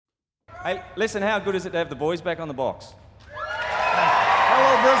Hey, listen, how good is it to have the boys back on the box?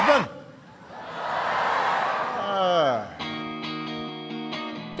 Hello, Brisbane.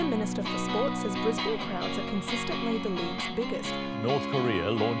 The Minister for Sport says Brisbane crowds are consistently the league's biggest. North Korea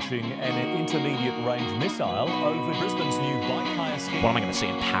launching an intermediate-range missile over Brisbane's new bike hire scheme. What am I going to see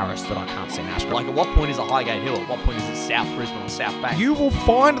in Paris that I can't see in Ashburn? Like, at what point is it Highgate Hill? At what point is it South Brisbane or South Bank? You will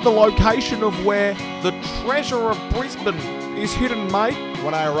find the location of where the treasure of Brisbane is hidden, mate.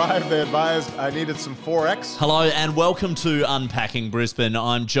 When I arrived, they advised I needed some 4X. Hello and welcome to Unpacking Brisbane.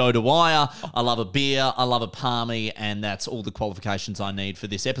 I'm Joe Dwyer. I love a beer, I love a palmy, and that's all the qualifications I need for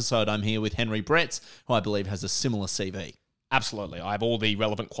this episode. I'm here with Henry Bretts, who I believe has a similar CV. Absolutely. I have all the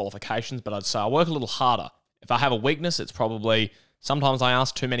relevant qualifications, but I'd say I work a little harder. If I have a weakness, it's probably sometimes I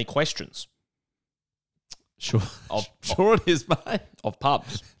ask too many questions. Sure it is, mate. Of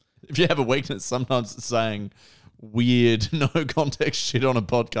pubs. If you have a weakness, sometimes it's saying weird, no context shit on a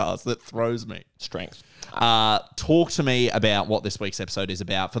podcast that throws me. Strength. Talk to me about what this week's episode is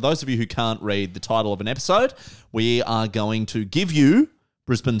about. For those of you who can't read the title of an episode, we are going to give you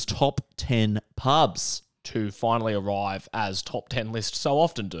Brisbane's top 10 pubs. To finally arrive, as top 10 lists so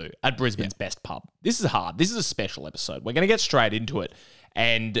often do, at Brisbane's best pub. This is hard. This is a special episode. We're going to get straight into it.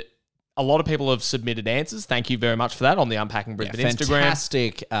 And a lot of people have submitted answers. Thank you very much for that on the Unpacking Brisbane Instagram.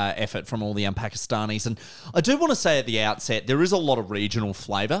 Fantastic effort from all the Unpakistanis. And I do want to say at the outset, there is a lot of regional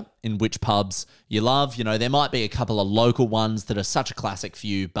flavour in which pubs you love. You know, there might be a couple of local ones that are such a classic for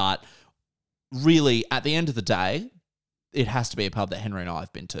you, but really, at the end of the day, it has to be a pub that Henry and I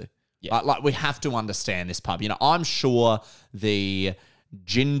have been to. Yeah. Like, we have to understand this pub. You know, I'm sure the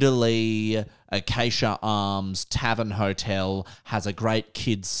Jindalee Acacia Arms Tavern Hotel has a great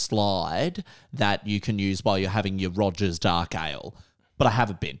kids slide that you can use while you're having your Rogers Dark Ale. But I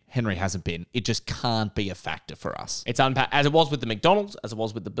haven't been. Henry hasn't been. It just can't be a factor for us. It's as it was with the McDonald's, as it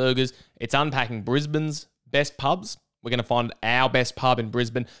was with the burgers. It's unpacking Brisbane's best pubs. We're going to find our best pub in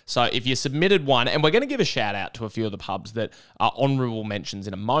Brisbane. So if you submitted one, and we're going to give a shout out to a few of the pubs that are honourable mentions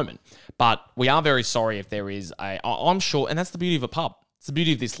in a moment, but we are very sorry if there is I'm sure, and that's the beauty of a pub. It's the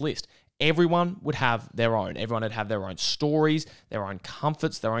beauty of this list. Everyone would have their own. Everyone would have their own stories, their own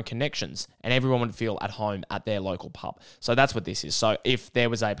comforts, their own connections, and everyone would feel at home at their local pub. So that's what this is. So if there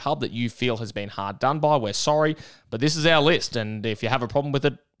was a pub that you feel has been hard done by, we're sorry, but this is our list. And if you have a problem with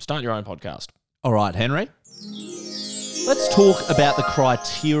it, start your own podcast. All right, Henry. Let's talk about the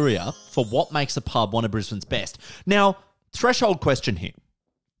criteria for what makes a pub one of Brisbane's best. Now, threshold question here.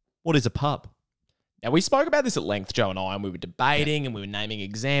 What is a pub? Now, we spoke about this at length, Joe and I, and we were debating and we were naming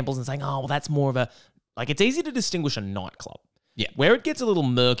examples and saying, oh, well, that's more of a... Like, it's easy to distinguish a nightclub. Yeah. Where it gets a little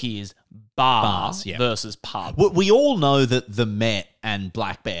murky is bars yeah. versus pub. We all know that the Met and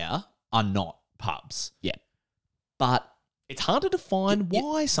Black Bear are not pubs. Yeah. But... It's hard to define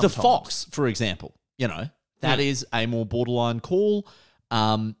why sometimes. The Fox, for example, you know... That is a more borderline call.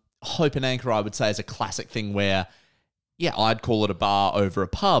 Hope and Anchor, I would say, is a classic thing where, yeah, I'd call it a bar over a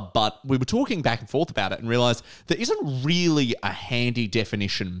pub, but we were talking back and forth about it and realised there isn't really a handy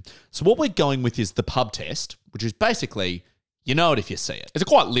definition. So what we're going with is the pub test, which is basically, you know it if you see it. It's a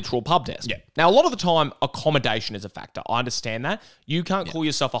quite literal pub test. Yeah. Now, a lot of the time, accommodation is a factor. I understand that. You can't call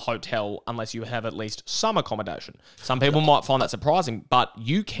yourself a hotel unless you have at least some accommodation. Some people might find that surprising, but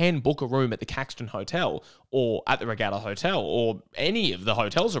you can book a room at the Caxton Hotel or at the Regatta Hotel or any of the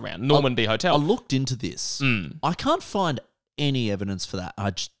hotels around, Normandy Hotel. I looked into this. I can't find any evidence for that.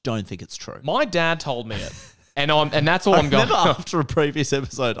 I just don't think it's true. My dad told me it. And that's all I'm going. Remember after a previous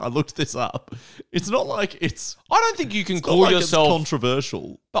episode, I looked this up. It's not like it's... I don't think you can it's call not like yourself... It's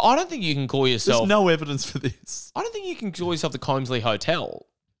controversial. But I don't think you can call yourself... There's no evidence for this. I don't think you can call yourself the Colmsley Hotel.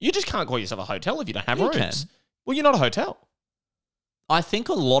 You just can't call yourself a hotel if you don't have rooms. Can. Well, you're not a hotel. I think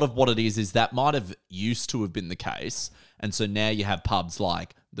a lot of what it is that might have used to have been the case. And so now you have pubs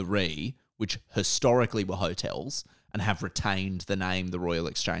like the Ree, which historically were hotels, and have retained the name the Royal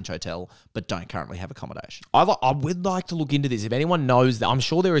Exchange Hotel, but don't currently have accommodation. I would like to look into this. If anyone knows that, I'm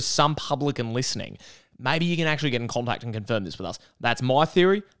sure there is some publican listening. Maybe you can actually get in contact and confirm this with us. That's my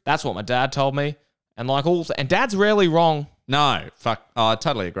theory. That's what my dad told me. And Dad's rarely wrong. No, fuck. I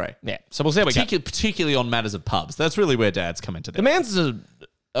totally agree. Yeah. So we'll see how we go. Particularly on matters of pubs. That's really where dads come into The this. man's an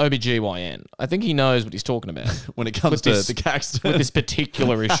OBGYN. I think he knows what he's talking about. When it comes to the Caxton. With this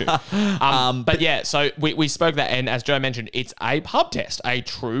particular issue. But yeah, so we spoke that, and as Joe mentioned, it's a pub test, a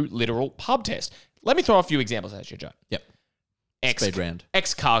true, literal pub test. Let me throw a few examples at you, Joe. Yep. Speed round.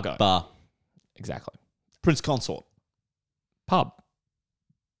 X-Cargo. Bar. Exactly. Prince Consort. Pub.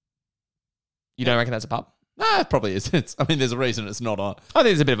 You don't reckon that's a pub? No, it probably is. There's a reason it's not on. I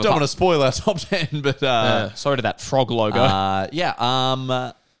think it's a bit of a Don't pub. want to spoil our top 10, but... sorry to that frog logo.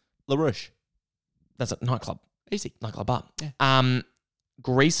 Let's LaRouche. That's a nightclub. Easy. Nightclub bar. Yeah.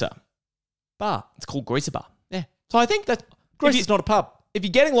 Greaser. Bar. It's called Greaser Bar. Yeah. So I think that Greece if, is not a pub. if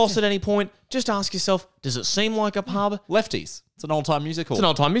you're getting lost at any point, just ask yourself, does it seem like a pub? Lefties. It's an old-time music hall. It's an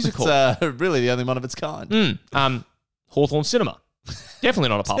old-time music hall. It's really the only one of its kind. Hawthorne Cinema. Definitely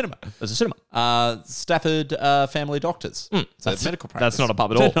not a pub. Cinema. There's a cinema. Stafford Family Doctors. So That's- medical practice. that's not a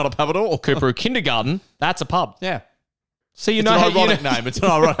pub at all. Not a pub at all. Cooperoo Kindergarten. That's a pub. Yeah. So you It's know an how ironic name. It's an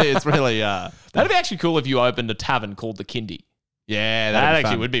ironic. It's really. That'd be actually cool if you opened a tavern called the Kindy. Yeah, That that'd be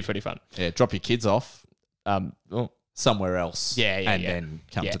actually fun. would be pretty fun. Yeah, drop your kids off Oh, somewhere else. Yeah, yeah, and yeah. then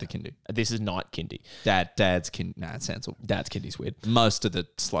come Yeah. to the kindy. this is night Kindy. Dad's kind. Nah, it sounds all. Dad's Kindy's weird. Most of the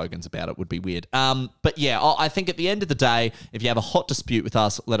slogans about it would be weird. But yeah, I think at the end of the day, if you have a hot dispute with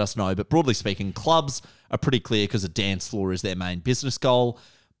us, let us know. But broadly speaking, clubs are pretty clear because a dance floor is their main business goal.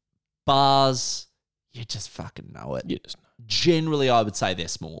 Bars, you just fucking know it. You just know. Generally, I would say they're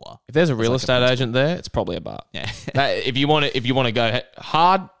smaller. If there's a real like a estate principal. agent there, it's probably a bar. Yeah. If you want to go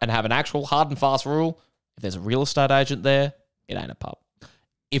hard and have an actual hard and fast rule, if there's a real estate agent there, it ain't a pub.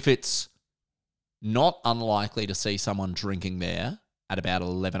 If it's not unlikely to see someone drinking there at about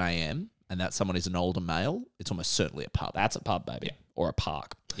 11 a.m. and that someone is an older male, it's almost certainly a pub. That's a pub, baby, or a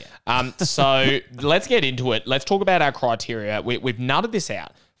park. Yeah. So let's get into it. Let's talk about our criteria. We've nutted this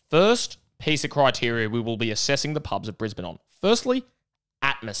out. First piece of criteria we will be assessing the pubs of Brisbane on. Firstly,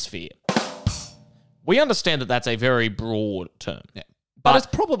 atmosphere. We understand that that's a very broad term. Yeah. But it's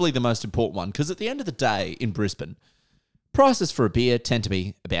probably the most important one because at the end of the day in Brisbane, prices for a beer tend to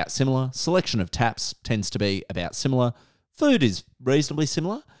be about similar. Selection of taps tends to be about similar. Food is reasonably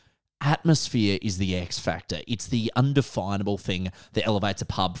similar. Atmosphere is the X factor. It's the undefinable thing that elevates a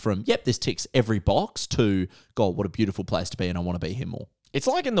pub from, yep, this ticks every box to, God, what a beautiful place to be and I want to be here more. It's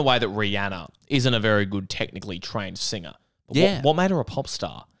like in the way that Rihanna isn't a very good technically trained singer. But Yeah. what made her a pop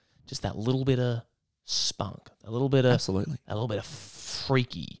star? Just that little bit of spunk, a little bit of Absolutely. a little bit of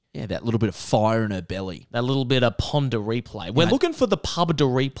freaky, Yeah, that little bit of fire in her belly. that little bit of pond de replay. We're looking for the pub de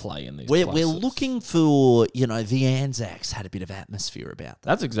replay in these We're places. looking for, the Anzacs had a bit of atmosphere about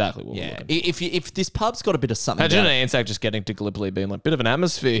them. That's exactly what we're Yeah, looking for. if this pub's got a bit of something Imagine about an it. Anzac just getting to Gallipoli being like, bit of an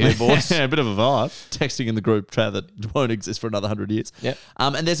atmosphere here, boys. Yeah, a bit of a vibe. Texting in the group chat that won't exist for another 100 years. Yep.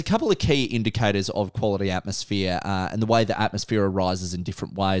 And there's a couple of key indicators of quality atmosphere and the way the atmosphere arises in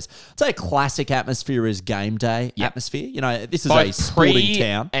different ways. I'd say a classic atmosphere is game day atmosphere. This is a Both sporting pre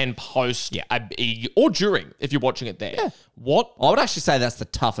town. and post, or during, if you're watching it there. Yeah. What? I would actually say that's the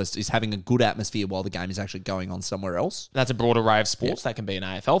toughest, is having a good atmosphere while the game is actually going on somewhere else. That's a broad array of sports. That can be an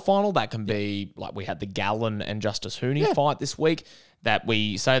AFL final. That can be like we had the Gallen and Justice Hooney fight this week. That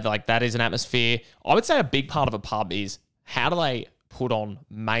we say that is an atmosphere. I would say a big part of a pub is how do they put on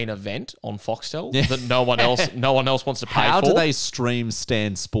main event on Foxtel that no one else wants to pay How for. do they stream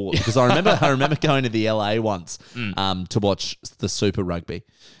Stan Sport? Because I remember going to the LA once to watch the Super Rugby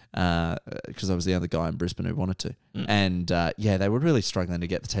because I was the other guy in Brisbane who wanted to. And they were really struggling to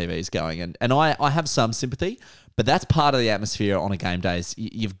get the TVs going. And I have some sympathy, but that's part of the atmosphere on a game day is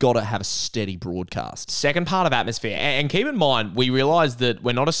you've got to have a steady broadcast. Second part of atmosphere. And keep in mind, we realise that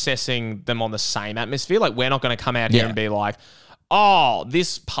we're not assessing them on the same atmosphere. Like, we're not going to come out here and be like, oh,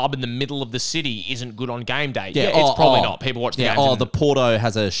 this pub in the middle of the city isn't good on game day. Yeah, it's probably not. People watch the games. the Porto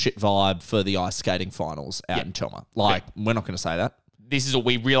has a shit vibe for the ice skating finals out in Chelmer. We're not going to say that. This is what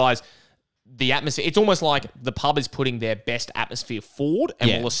we realise. The atmosphere, it's almost like the pub is putting their best atmosphere forward and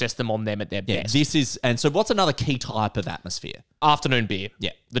we'll assess them on them at their Yeah, best. and so what's another key type of atmosphere? Afternoon beer. Yeah.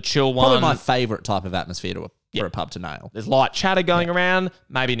 The chill one. Probably my favourite type of atmosphere for a pub to nail. There's light chatter going around.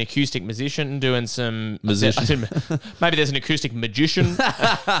 Maybe an acoustic musician doing some... Musician. Maybe there's an acoustic magician.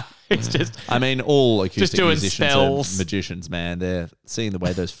 It's just... I mean, all acoustic doing musicians spells. are magicians, man. They're seeing the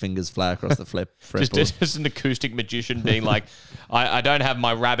way those fingers fly across the fretboard. Just an acoustic magician being like, I don't have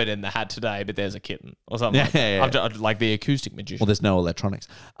my rabbit in the hat today, but there's a kitten or something. Like the acoustic magician. Well, there's no electronics.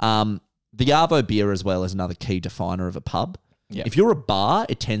 The Arvo beer as well is another key definer of a pub. Yeah. If you're a bar,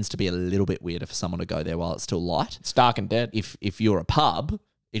 it tends to be a little bit weirder for someone to go there while it's still light. It's dark and dead. If you're a pub,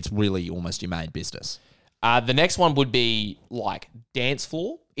 it's really almost your main business. The next one would be like dance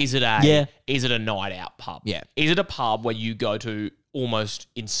floor. Is it a night out pub? Yeah. Is it a pub where you go to almost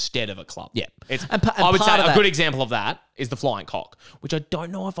instead of a club? Yeah. It's, And I would part say of a that- good example of that is the Flying Cock, which I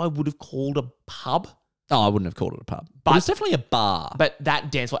don't know if I would have called a pub. Oh, I wouldn't have called it a pub. But it's definitely a bar. But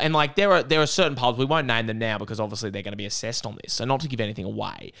that dance floor, and like there are certain pubs, we won't name them now because obviously they're going to be assessed on this. So not to give anything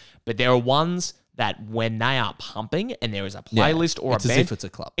away, but there are ones that when they are pumping and there is a playlist or it's a as band, if it's a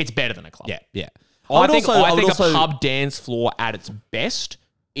club. It's better than a club. Yeah. I would think also- a pub dance floor at its best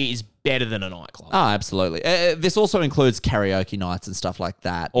is better than a nightclub. Oh, absolutely. This also includes karaoke nights and stuff like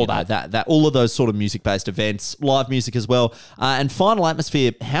that. All You know, that. that all of those sort of music-based events, live music as well. And final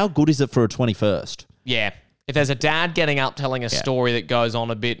atmosphere, how good is it for a 21st? Yeah. If there's a dad getting up telling a story that goes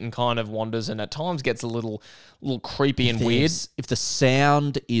on a bit and kind of wanders and at times gets a little creepy and weird. If the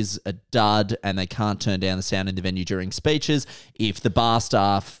sound is a dud and they can't turn down the sound in the venue during speeches, if the bar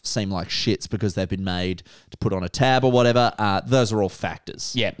staff seem like shits because they've been made to put on a tab or whatever, those are all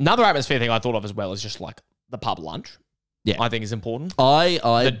factors. Yeah. Another atmosphere thing I thought of as well is just like the pub lunch. Yeah. I think is important.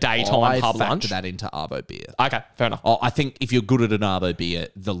 The daytime pub lunch? that into Arvo beer. Okay, fair enough. I think if you're good at an Arvo beer,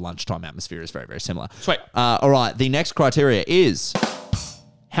 the lunchtime atmosphere is very, very similar. Sweet. All right, the next criteria is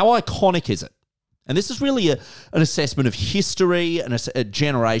how iconic is it? And this is really an assessment of history and a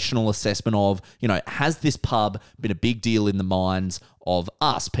generational assessment of, has this pub been a big deal in the minds of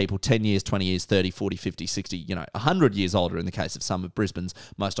us, people 10 years, 20 years, 30, 40, 50, 60, 100 years older in the case of some of Brisbane's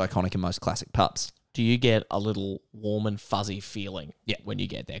most iconic and most classic pubs. Do you get a little warm and fuzzy feeling when you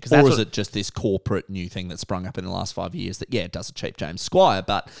get there? Or is it just this corporate new thing that sprung up in the last 5 years that, it does a cheap James Squire,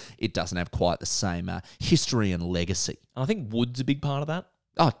 but it doesn't have quite the same history and legacy? I think wood's a big part of that.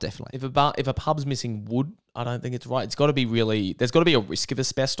 Oh, definitely. If a pub's missing wood, I don't think it's right. It's got to be there's got to be a risk of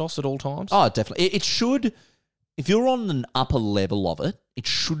asbestos at all times. Oh, definitely. It should, if you're on an upper level of it, it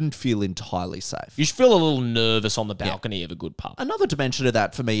shouldn't feel entirely safe. You should feel a little nervous on the balcony of a good pub. Another dimension of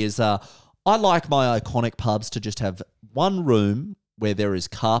that for me is I like my iconic pubs to just have one room where there is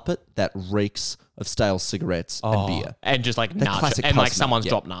carpet that reeks of stale cigarettes and beer. And just like The nachos. classic And like Postman, someone's yeah.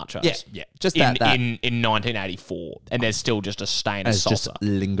 dropped nachos. Yeah. Just in, that. In 1984. And there's still just a stain of It's just salsa.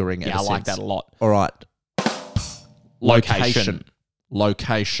 lingering. Yeah, I like that a lot. All right. Location.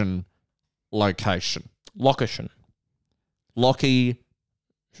 Location. Location. Lockie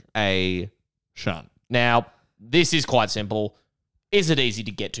a shun. Now, this is quite simple. Is it easy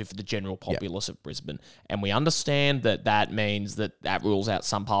to get to for the general populace of Brisbane? And we understand that means that rules out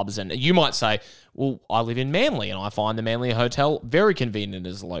some pubs. And you might say, well, I live in Manly and I find the Manly Hotel very convenient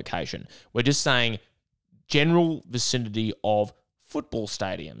as a location. We're just saying general vicinity of football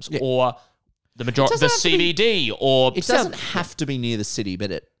stadiums or the majority, the CBD or... It doesn't have to be near the city,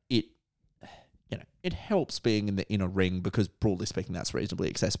 but it helps being in the inner ring because, broadly speaking, that's reasonably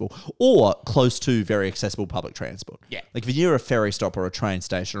accessible. Or close to very accessible public transport. Yeah. Like if you're a ferry stop or a train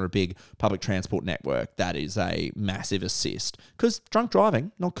station or a big public transport network, that is a massive assist. Because drunk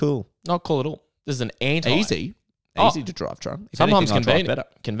driving, not cool. Not cool at all. This is an anti... Easy to drive drunk. If Sometimes anything, I drive better.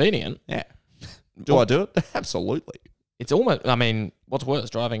 Convenient. Yeah. Do I do it? Absolutely. It's almost... I mean, what's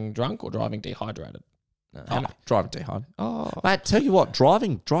worse, driving drunk or driving dehydrated? Driving dehydrated. Oh, mate, tell you what,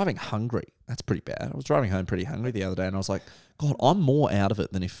 driving hungry. That's pretty bad. I was driving home pretty hungry the other day, and I was like, God, I'm more out of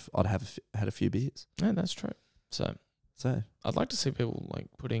it than if I'd have had a few beers. Yeah, that's true. So I'd like to see people like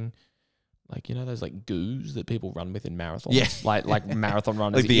putting, like those like goos that people run with in marathons. Yeah. like marathon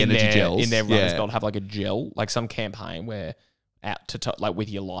runners Like the energy gels. in their runners Yeah. belt have like a gel, like some campaign where out to like with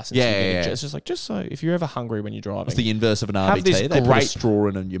your license. Yeah, you get a yeah, gel. yeah. It's just like just so if you're ever hungry when you're driving, It's the inverse of an Have this RBT. They put a great- straw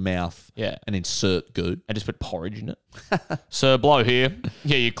in your mouth yeah, and insert goo. and just put porridge in it. Sir Blow here.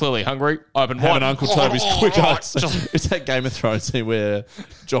 Yeah, you're clearly hungry. Open Have wide. an Uncle Toby's quick ice. It's that Game of Thrones scene where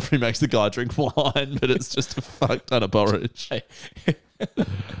Joffrey makes the guy drink wine, but it's just a fuck ton of porridge.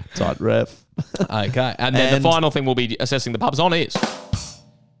 Tight ref. Okay. And then And- the final thing we'll be assessing the pubs on is a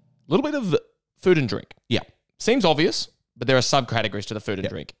little bit of food and drink. Yeah. Seems obvious, but there are subcategories to the food and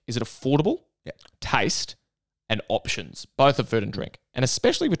drink. Is it affordable? Yeah. Taste and options, both of food and drink. And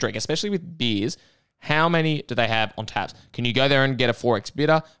especially with drink, especially with beers, how many do they have on taps? Can you go there and get a 4X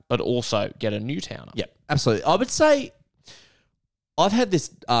bitter, but also get a Newtowner? Yeah, absolutely. I would say I've had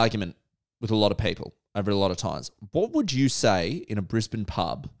this argument with a lot of people over a lot of times. What would you say in a Brisbane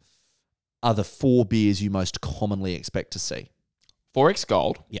pub are the 4 beers you most commonly expect to see? 4X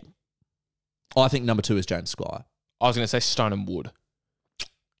Gold. Yeah. I think number 2 is James Squire. I was going to say Stone and Wood.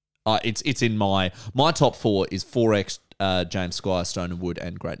 It's in my top 4 is 4X, James Squire, Stone and Wood,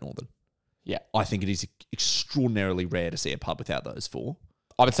 and Great Northern. Yeah. I think it is extraordinarily rare to see a pub without those 4.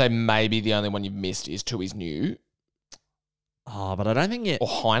 I would say maybe the only one you've missed is Tooheys New Oh, but I don't think or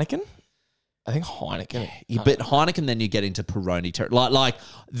Heineken. I think Heineken. But Heineken, then you get into Peroni territory. Like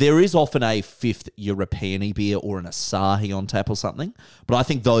there is often a 5th European beer or an Asahi on tap or something. But I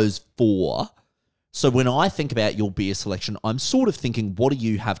think those 4. So when I think about your beer selection, I'm sort of thinking, what do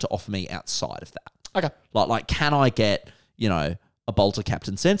you have to offer me outside of that? Okay. Like can I get, a Bolter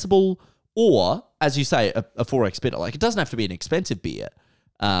Captain Sensible or, as you say, a 4X bitter? Like it doesn't have to be an expensive beer.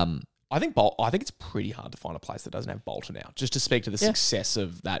 I think it's pretty hard to find a place that doesn't have Bolter now. Just to speak to the success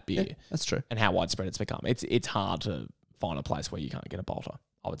of that beer That's true. and how widespread it's become. It's hard to find a place where you can't get a Bolter.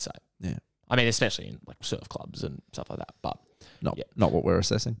 I would say. Yeah. I mean, especially in like surf clubs and stuff like that. But Not what we're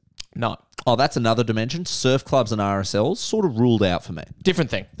assessing. no, Oh, that's another dimension. Surf clubs and RSLs sort of ruled out for me.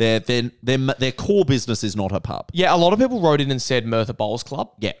 different thing. Their core business is not a pub. Yeah, a lot of people wrote in and said Merthyr Bowls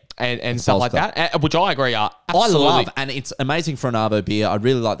Club. Yeah. And stuff Bowls like Club. that, which I agree are absolutely. I love, and it's amazing for an Arvo beer. I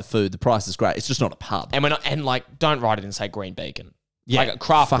really like the food. The price is great. It's just not a pub. And we're not, and like, don't write it and say Green Beacon. Yeah, like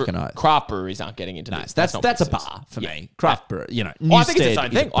fucking oath. craft breweries aren't getting into this. That's not a business. bar for Yeah. me. Craft brewer, Well, I think it's its own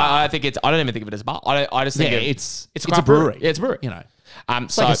Newstead is a thing. bar. I think it's. I don't even think of it as a bar. I just think it's a a craft brewery. Yeah, it's a brewery. You know,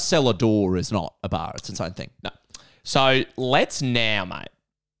 it's So like a cellar door is not a bar. It's its own thing. no. So let's now, mate.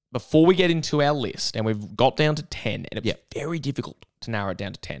 Before we get into our list, and we've got down to 10, and it's very difficult to narrow it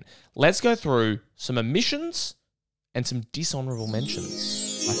down to 10. Let's go through some omissions and some dishonorable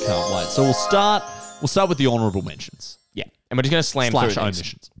mentions. I can't wait. So we'll start with the honourable mentions. Yeah, and we're just going to slam Slash through these.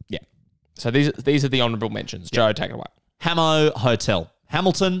 omissions. Yeah. So these are the honourable mentions. Joe, take it away. Hamo Hotel.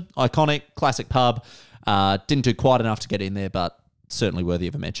 Hamilton, iconic, classic pub. Didn't do quite enough to get in there, but certainly worthy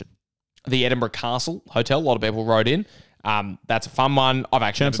of a mention. The Edinburgh Castle Hotel. A lot of people wrote in. That's a fun one. I've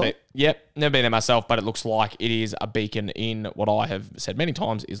actually never been there myself, but it looks like it is a beacon in what I have said many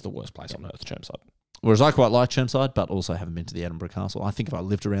times is the worst place on earth, Chermside. Whereas I quite like Chermside, but also haven't been to the Edinburgh Castle. I think if I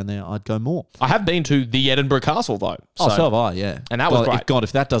lived around there, I'd go more. I have been to the Edinburgh Castle though. So have I, yeah. And that was great.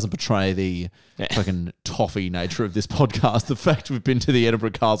 If that doesn't betray the fucking toffee nature of this podcast, the fact we've been to the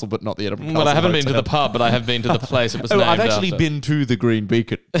Edinburgh Castle but not the Edinburgh Castle. Well, I haven't been to Hotel. the pub, but I have been to the place it was named I've actually after. been to the Green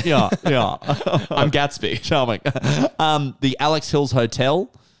Beacon. Yeah. I'm Gatsby. Charming. The Alex Hills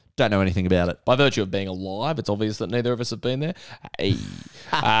Hotel. Don't know anything about it. By virtue of being alive, it's obvious that neither of us have been there. Hey.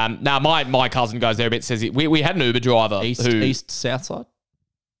 Now, my cousin goes there a bit, says we had an Uber driver East, South side?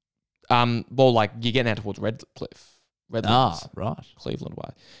 well, like you're getting out towards Redcliffe. Right. Cleveland way.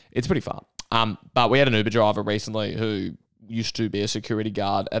 It's pretty far. But we had an Uber driver recently who used to be a security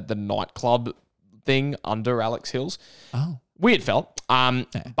guard at the nightclub thing under Alex Hills. Oh. Weird felt,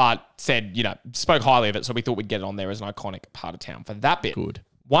 but said, spoke highly of it, so we thought we'd get it on there as an iconic part of town for that bit. Good.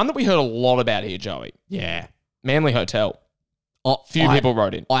 One that we heard a lot about here, Joey. Yeah. Manly Hotel. Few people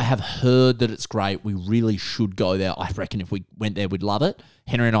wrote in. I have heard that it's great. We really should go there. I reckon if we went there, we'd love it.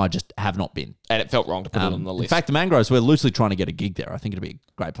 Henry and I just have not been. And it felt wrong to put it on the list. In fact, the Mangroves, we're loosely trying to get a gig there. I think it'd be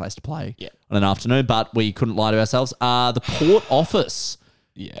a great place to play on an afternoon, but we couldn't lie to ourselves. The Port Office.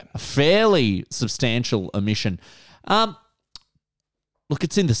 Yeah. A fairly substantial omission. Look,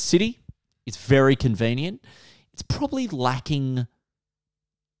 it's in the city. It's very convenient. It's probably lacking...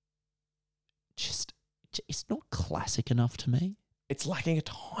 it's not classic enough to me. It's lacking a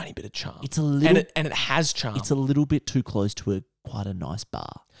tiny bit of charm. It's a little... And it has charm. It's a little bit too close to quite a nice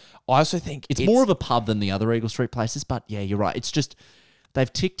bar. I also think It's more of a pub than the other Eagle Street places, but yeah, you're right. It's just...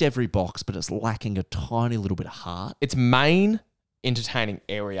 They've ticked every box, but it's lacking a tiny little bit of heart. its main entertaining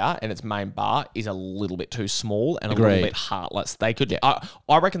area and its main bar is a little bit too small and a Agreed. little bit heartless. They could, I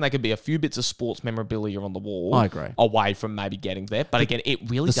reckon they could be a few bits of sports memorabilia on the wall. I agree. Away from maybe getting there, but again, it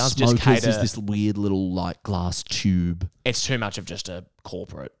really The does just Smokers cater. is this weird little like glass tube. It's too much of just a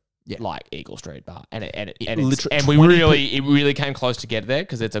corporate. Yeah. Like Eagle Street Bar, and literally we 20 it really came close to get there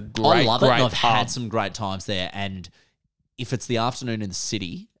because it's a great, I love it. great And I've pub. had some great times there, and if it's the afternoon in the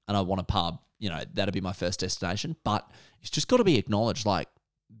city and I want a pub, that'd be my first destination. But it's just got to be acknowledged, like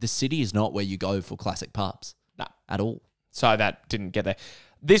the city is not where you go for classic pubs. No. At all. So that didn't get there.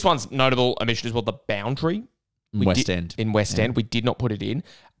 This one's notable omission as well. The Boundary End. In West End, we did not put it in.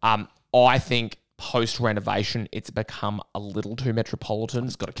 I think post renovation, it's become a little too metropolitan.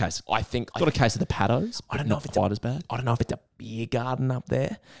 It's got a case. I think Got a case of the paddos. I don't know not if it's quite as bad. I don't know if it's a beer garden up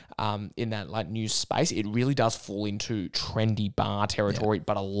there, in that like new space. It really does fall into trendy bar territory,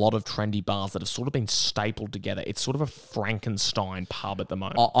 but a lot of trendy bars that have sort of been stapled together. It's sort of a Frankenstein pub at the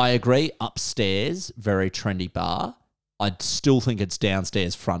moment. I agree. Upstairs, very trendy bar. I still think its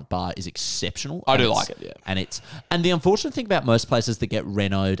downstairs front bar is exceptional. I do And like it's- it, yeah. And the unfortunate thing about most places that get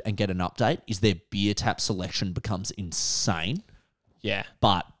renoed and get an update is their beer tap selection becomes insane. Yeah.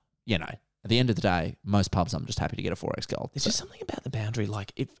 But, at the end of the day, most pubs I'm just happy to get a 4X Gold. There's just something about the Boundary,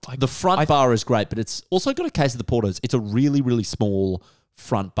 The front bar is great, but it's also got a case of the Portos. It's a really, really small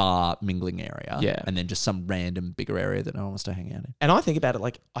front bar mingling area. Yeah. And then just some random bigger area that no one wants to hang out in. And I think about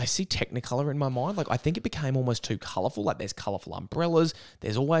it I see Technicolor in my mind. I think it became almost too colourful. There's colourful umbrellas.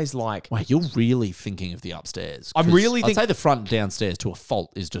 There's always Wait, you're really thinking of the upstairs. I'm 'Cause really I'd say the front and downstairs to a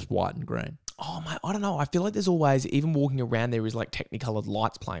fault is just white and green. oh mate, I don't know. I feel like there's always, even walking around there is Technicolored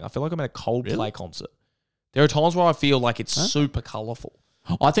lights playing. I feel like I'm at a Coldplay concert. There are times where I feel like it's super colourful.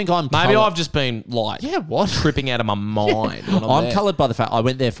 I think I'm Maybe coloured- I've just been what? tripping out of my mind. When I'm there. coloured by the fact I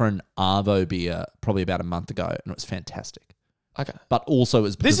went there for an Arvo beer probably about a month ago and it was fantastic. Okay. But also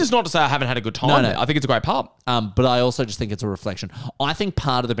it's This is not to say I haven't had a good time. No. there. I think it's a great pub. but I also just think it's a reflection. I think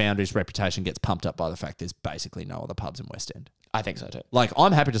part of the Boundary's reputation gets pumped up by the fact there's basically no other pubs in West End. I think so too. Like,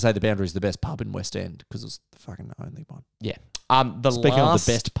 I'm happy to say the Boundary's the best pub in West End because it's the fucking only one. Yeah. Speaking of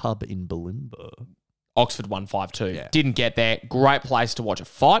the best pub in Bulimba. Oxford 152. Yeah. Didn't get there. Great place to watch a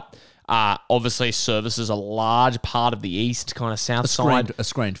fight. Obviously, services a large part of the east, kind of south side. A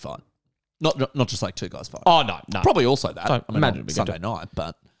screened fight. Not just like two guys fight. Oh, no. Probably also that. Don't imagine it'd on be good Sunday night,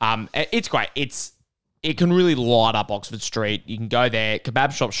 but It's great. It can really light up Oxford Street. You can go there.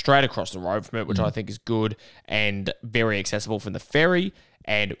 Kebab shop straight across the road from it, which I think is good and very accessible from the ferry,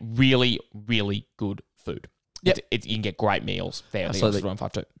 and really, really good food. Yep. You can get great meals there at the Absolutely.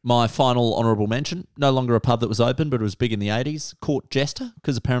 Oxford 152. my final honourable mention, no longer a pub that was open, but it was big in the 80s, Court Jester,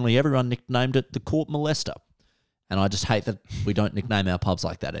 because apparently everyone nicknamed it the Court Molester. And I just hate that we don't nickname our pubs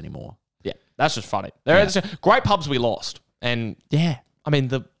like that anymore. Yeah, that's just funny. There are great pubs we lost. And Yeah. I mean,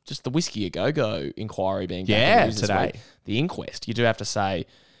 the Whiskey A Go-Go inquiry being back Yeah, in the news this today. week, the inquest, you do have to say,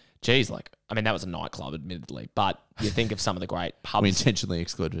 geez, that was a nightclub, admittedly, but you think of some of the great We pubs, intentionally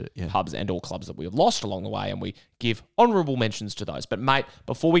excluded it, yeah. pubs and all clubs that we have lost along the way, and we give honourable mentions to those. But mate,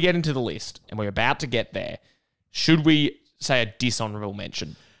 before we get into the list, and we're about to get there, should we say a dishonourable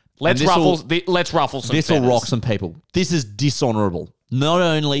mention? Let's this ruffle will- some This will feathers. rock some people. This is dishonourable. Not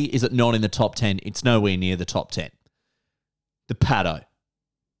only is it not in the top 10, it's nowhere near the top 10. The Paddo.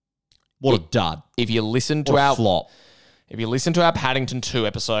 What a dud. If you listen to What a our flop. If you listen to our Paddington 2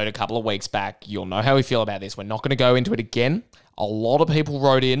 episode a couple of weeks back, you'll know how we feel about this. We're not going to go into it again. A lot of people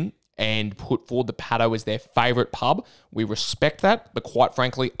wrote in and put forward the Paddo as their favourite pub. We respect that, but quite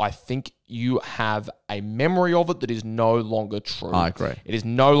frankly, I think you have a memory of it that is no longer true. I agree. It is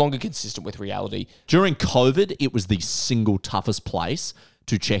no longer consistent with reality. During COVID, it was the single toughest place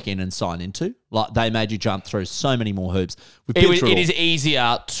to check in and sign into. Like, they made you jump through so many more hoops. We've been through It all. is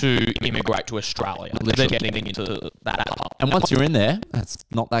easier to immigrate to Australia than Literally. getting into that pub. And once you're in there, that's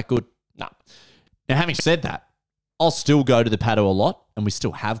not that good. No. Now, having said that, I'll still go to the Paddo a lot, and we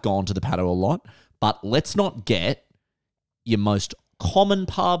still have gone to the Paddo a lot, but let's not get your most common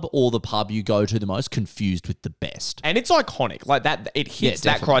pub or the pub you go to the most confused with the best. And it's iconic. Like that, it hits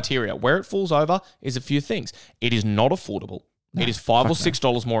that definitely. criteria. Where it falls over is a few things. It is not affordable. It is $5 or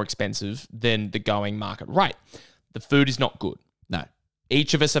 $6 more expensive than the going market rate. The food is not good. No.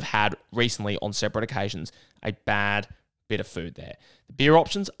 Each of us have had recently on separate occasions a bad bit of food there. The beer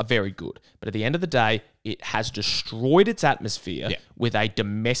options are very good, but at the end of the day, it has destroyed its atmosphere with a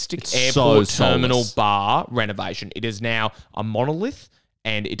domestic It's airport so terminal soulless. bar renovation. It is now a monolith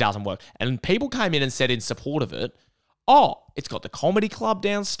and it doesn't work. And people came in and said in support of it, oh, it's got the comedy club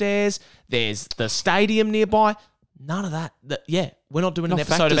downstairs, there's the stadium nearby. None of that. We're not doing an Not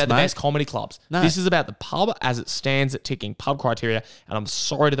episode factors, about the mate. best comedy clubs. No. This is about the pub as it stands at ticking pub criteria. And I'm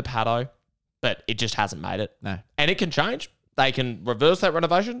sorry to the Paddo, but it just hasn't made it. No. And it can change. They can reverse that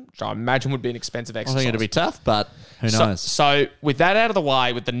renovation, which I imagine would be an expensive I exercise. think it'll be tough, but who So- knows? So with that out of the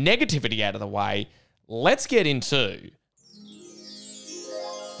way, with the negativity out of the way, let's get into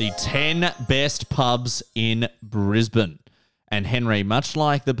The 10 best pubs in Brisbane. And Henry, much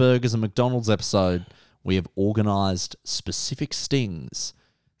like the Burgers and McDonald's episode, we have organised specific stings.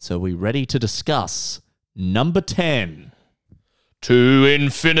 So we're ready to discuss number 10. To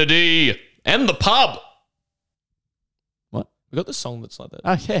Infinity and the Pub. What? We got the song that's like that.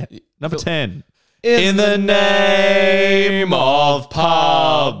 Oh, yeah. Number Phil- 10. In the name of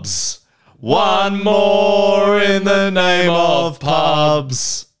pubs. One more in the name of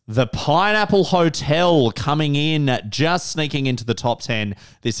pubs. The Pineapple Hotel coming in, just sneaking into the top 10.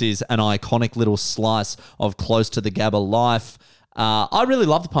 This is an iconic little slice of close to the Gabba life. I really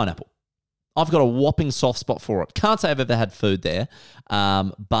love the Pineapple. I've got a whopping soft spot for it. Can't say I've ever had food there,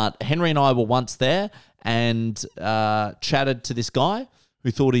 but Henry and I were once there and chatted to this guy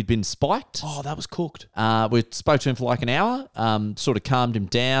who thought he'd been spiked. Oh, that was cooked. We spoke to him for like an hour, sort of calmed him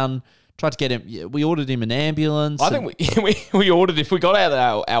down, tried to get him. We ordered him an ambulance. I think we ordered it. We got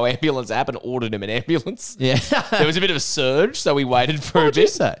out our ambulance app and ordered him an ambulance. Yeah. There was a bit of a surge, so we waited for What a did you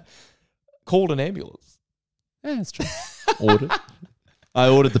bit. say? Called an ambulance Yeah, that's true. Ordered. I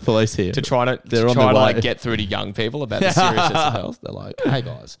ordered the police here. to try to They're on their way. like get through to young people about the seriousness of health. They're like, hey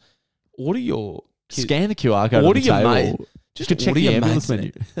guys, order your kid- Scan the QR code. order on the your table. mate. Just Just check order the your ambulance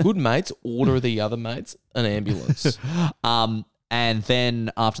mates. menu. Good mates order the other mates an ambulance. And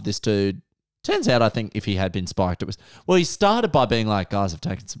then after this dude, turns out I think if he had been spiked, it was, well, he started by being like, guys, I've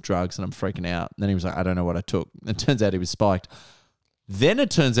taken some drugs and I'm freaking out. And then he was like, I don't know what I took. And it turns out he was spiked. Then it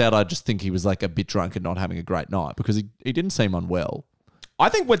turns out I just think he was like a bit drunk and not having a great night because he didn't seem unwell. I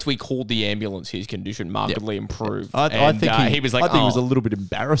think once we called the ambulance, his condition markedly improved. I think he was like, I think he was a little bit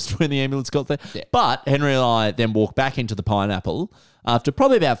embarrassed when the ambulance got there. Yeah. But Henry and I then walked back into the Pineapple after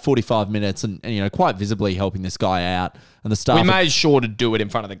probably about 45 minutes and quite visibly helping this guy out. And the staff... We made sure to do it in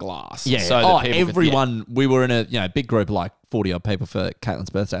front of the glass. Yeah. So that people could- everyone... We were in a big group of like 40-odd people for Caitlin's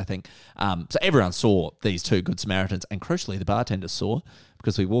birthday, I think. So everyone saw these two Good Samaritans. And crucially, the bartender saw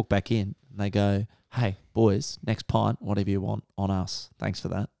because we walked back in and they go, hey, boys, next pint, whatever you want, on us. Thanks for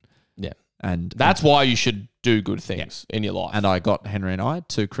that. Yeah. And That's why you should do good things in your life. And I got Henry and I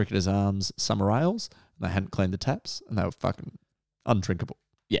 2 Cricketers Arms summer ales. And they hadn't cleaned the taps. And they were fucking undrinkable.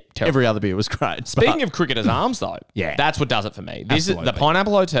 yeah, terrible. Every other beer was great. Speaking of Cricketers Arms, though, Yeah. that's what does it for me. This is Absolutely. the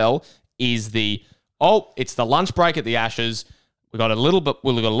Pineapple Hotel. It's the lunch break at the Ashes. We've got a little while.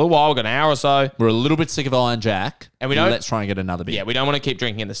 We've got an hour or so. We're a little bit sick of Iron Jack. And we don't- Let's try and get another beer. Yeah, we don't want to keep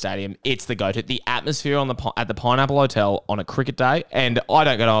drinking in the stadium. It's the go-to. The atmosphere at the Pineapple Hotel on a cricket day, and I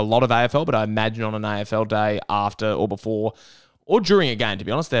don't go to a lot of AFL, but I imagine on an AFL day after or before or during a game, to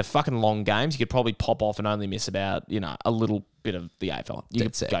be honest, they're fucking long games. You could probably pop off and only miss about, a little bit of the AFL. You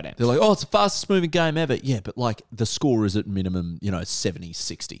could go down. They're like, oh, it's the fastest moving game ever. Yeah, but like the score is at minimum, 70,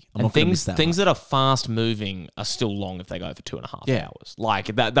 60. I'm And not going to miss that things one. that are fast moving are still long if they go for 2.5 Yeah. hours.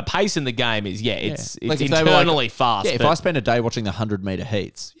 Like the pace in the game is it's Like if they were like- internally fast. Yeah, if but I spend a day watching the 100-meter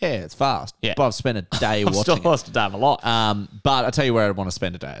heats, yeah, it's fast. Yeah. But I've spent a day I've still watching it. lost a damn a lot. But I tell you where I want to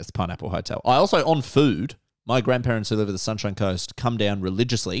spend a day is the Pineapple Hotel. I also, on food, my grandparents who live at the Sunshine Coast come down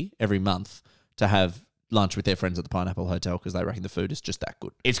religiously every month to have lunch with their friends at the Pineapple Hotel because they reckon the food is just that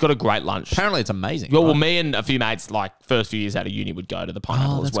good. It's got a great lunch. Apparently, it's amazing. Well, right? me and a few mates, like first few years out of uni, would go to the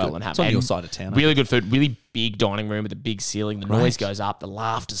Pineapple as that's well good. and have It's on and your side of town, I Really good food, really big dining room with a big ceiling. The noise Great. goes up, the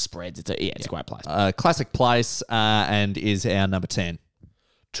laughter spreads. It's a great place. Classic place and is our number 10.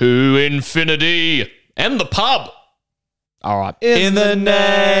 To infinity and the pub. All right. In the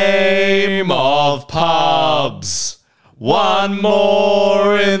name of pubs. One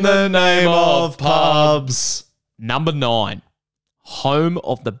more in the name of pubs. Number 9, home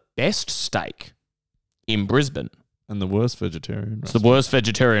of the best steak in Brisbane. And the worst vegetarian It's the worst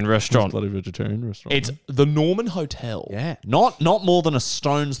vegetarian restaurant. bloody vegetarian restaurant. It's the Norman Hotel. Yeah. Not more than a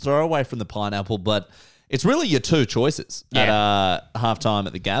stone's throw away from the Pineapple, but it's really your two choices at halftime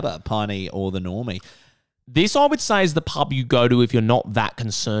at the Gabba, Piney or the Normie. This, I would say, is the pub you go to if you're not that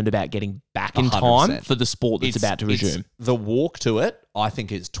concerned about getting back in time 100%. for the sport that's about to resume. The walk to it, I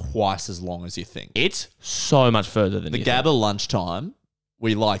think, is twice as long as you think. It's so much further than The you think. Gabba lunchtime,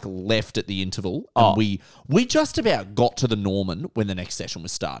 we left at the interval, Oh. and we just about got to the Norman when the next session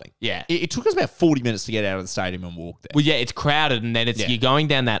was starting. Yeah. It took us about 40 minutes to get out of the stadium and walk there. Well, yeah, it's crowded, and then you're going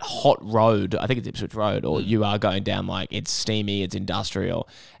down that hot road. I think it's Ipswich Road, or you are going down it's steamy, it's industrial,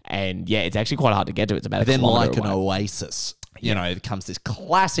 and yeah, it's actually quite hard to get to. It's about a Then like kilometre an away. oasis. It comes this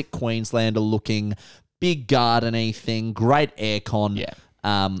classic Queenslander looking, big garden-y thing, great aircon. Yeah.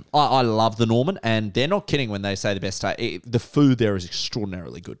 I love the Norman, and they're not kidding when they say the best steak. The food there is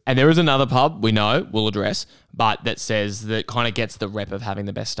extraordinarily good. And there is another pub we know we'll address, but that says that kind of gets the rep of having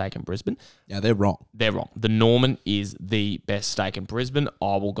the best steak in Brisbane. Yeah, they're wrong. They're wrong. The Norman is the best steak in Brisbane.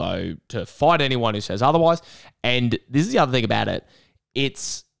 I will go to fight anyone who says otherwise. And this is the other thing about it.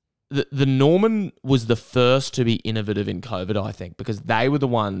 It's the Norman was the first to be innovative in COVID, I think, because they were the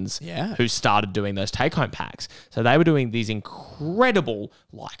ones who started doing those take-home packs. So they were doing these incredible,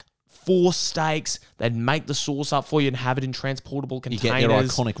 4 steaks. They'd make the sauce up for you and have it in transportable You containers. get their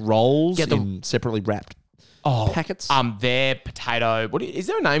iconic rolls Get the- in separately wrapped packets. Their potato. Is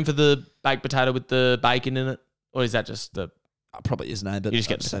there a name for the baked potato with the bacon in it, or is that just the Probably is name, but You just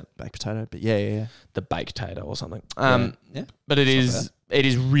I get said baked potato. But yeah. baked potato or something? Yeah. But it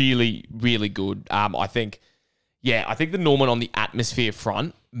is really, really good. I think the Norman on the atmosphere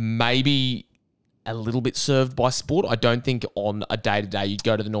front maybe a little bit served by sport. I don't think on a day-to-day you'd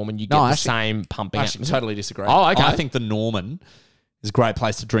go to the Norman, you get the same pumping I actually atmosphere. totally disagree. Oh, okay. I think the Norman is a great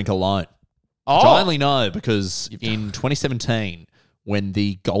place to drink alone. Oh, Which I only know because in 2017, when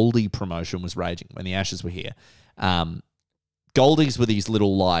the Goldie promotion was raging, when the Ashes were here, Goldies were these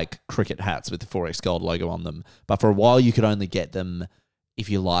little cricket hats with the 4X Gold logo on them. But for a while, you could only get them if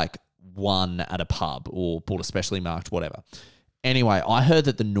you one at a pub or bought a specially marked whatever. Anyway, I heard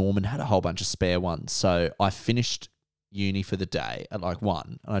that the Norman had a whole bunch of spare ones. So I finished uni for the day at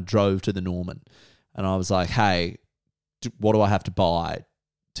 1 and I drove to the Norman and I was like, hey, what do I have to buy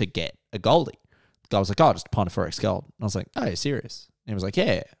to get a Goldie? The guy was like, oh, just a pint of 4X Gold. And I was like, oh, you're serious? he was like,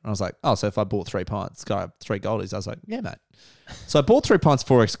 yeah. And I was like, oh, so if I bought 3 pints, got 3 goldies. I was like, yeah, mate. So I bought 3 pints of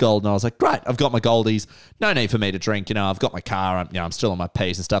 4X Gold, and I was like, great, I've got my goldies. No need for me to drink. I've got my car. I'm still on my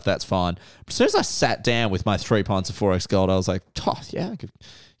P's and stuff. That's fine. But as soon as I sat down with my 3 pints of 4X Gold, I was like, oh, yeah,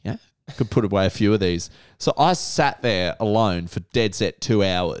 I could put away a few of these. So I sat there alone for dead set 2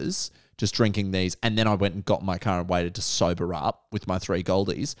 hours just drinking these, and then I went and got in my car and waited to sober up with my 3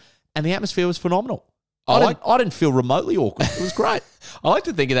 goldies, and the atmosphere was phenomenal. I didn't feel remotely awkward. It was great. I like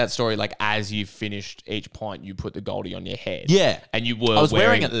to think of that story like as you finished each pint, you put the Goldie on your head. Yeah. And you were I was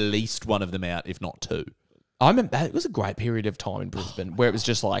wearing at least one of them out, if not 2. I remember that it was a great period of time in Brisbane where it was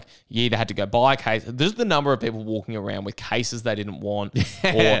just like you either had to go buy a case. There's the number of people walking around with cases they didn't want, or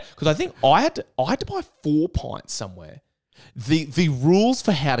because I think I had to buy 4 pints somewhere. The rules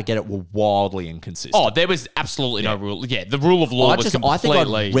for how to get it were wildly inconsistent. Oh, there was absolutely no rule. Yeah, the rule of law was completely. I think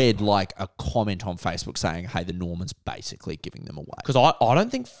I read like a comment on Facebook saying, "Hey, the Normans basically giving them away." Because I don't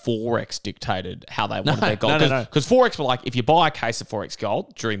think 4X dictated how they wanted their gold. No. Because 4X were like, if you buy a case of 4X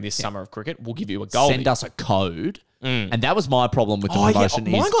Gold during this summer of cricket, we'll give you a gold. Send us a code, and that was my problem with the promotion.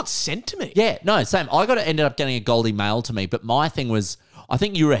 Yeah, mine got sent to me. Yeah, no, same. Ended up getting a Goldie mailed to me, but my thing was, I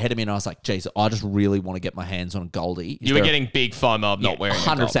think you were ahead of me, and I was like, geez, I just really want to get my hands on a Goldie. You were getting big FOMO of not wearing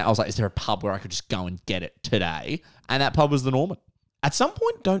 100%. I was like, is there a pub where I could just go and get it today? And that pub was the Norman. At some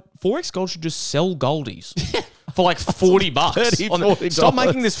point, 4X Gold should just sell Goldies for like $40. $40. Stop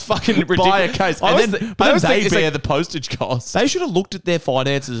making this fucking ridiculous. Buy a case. And then they bear the postage costs. They should have looked at their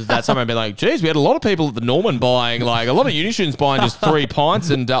finances of that summer and been like, geez, we had a lot of people at the Norman buying, like a lot of uni students buying just 3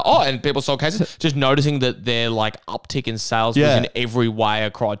 pints and people sold cases. Just noticing that their like uptick in sales was in every way a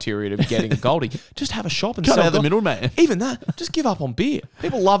criteria of getting a Goldie. Just have a shop and Cut sell out the middleman. Even that, just give up on beer.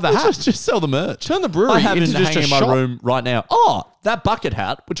 People love the hat. Just sell the merch. Turn the brewery I have into it just hanging a in my shop. room right now. Oh, that bucket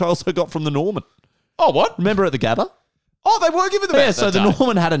hat, which I also got from the Norman. Oh, what? Remember at the Gabba? Oh, they were giving them Yeah, out so that the day.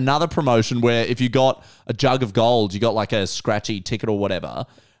 Norman had another promotion where if you got a jug of gold, you got like a scratchy ticket or whatever.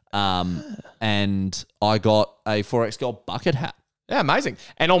 And I got a 4X Gold bucket hat. Yeah, amazing.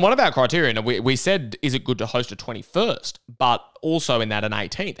 And on one of our criteria, we said, is it good to host a 21st? But also in that an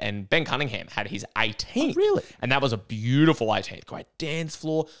 18th. And Ben Cunningham had his 18th. Oh, really? And that was a beautiful 18th. Great dance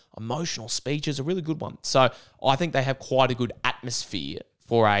floor, emotional speeches, a really good one. So I think they have quite a good atmosphere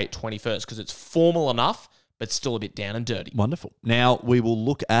for a 21st because it's formal enough, but still a bit down and dirty. Wonderful. Now we will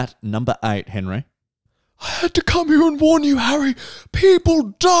look at number 8, Henry. I had to come here and warn you, Harry.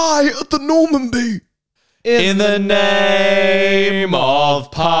 People die at the Normanby. In the name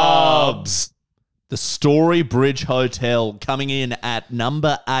of pubs. The Story Bridge Hotel coming in at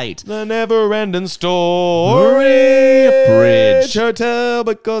number 8. The never-ending story Bridge Hotel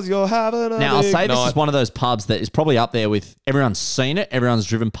because you're having a Now, I'll big say this night. is one of those pubs that is probably up there with everyone's seen it, everyone's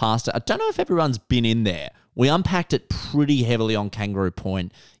driven past it. I don't know if everyone's been in there. We unpacked it pretty heavily on Kangaroo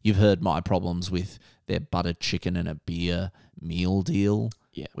Point. You've heard my problems with their buttered chicken and a beer meal deal,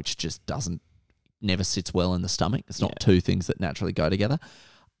 which just never sits well in the stomach. It's not two things that naturally go together.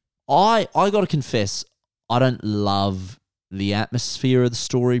 I got to confess, I don't love the atmosphere of the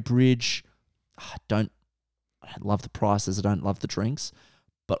Story Bridge. I don't love the prices. I don't love the drinks.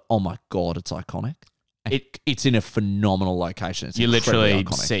 But oh my God, it's iconic. It's in a phenomenal location. It's you incredibly literally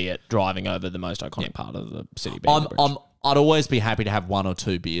iconic. see it driving over the most iconic part of the city. being the bridge. I'd always be happy to have 1 or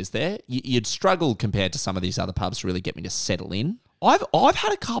 2 beers there. You'd struggle compared to some of these other pubs to really get me to settle in. I've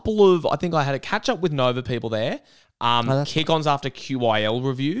had a couple of, I think I had a catch up with Nova people there. Kick-ons after QYL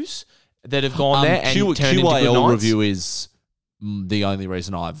reviews that have gone there and turned into good QYL nights. review is the only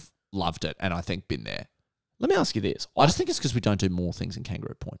reason I've loved it and I think been there. Let me ask you this. I just think it's because we don't do more things in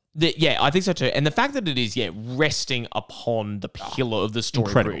Kangaroo Point. I think so too. And the fact that it is, resting upon the pillar of the Story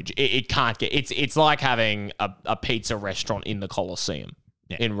Incredible. Bridge, it can't get. It's like having a pizza restaurant in the Colosseum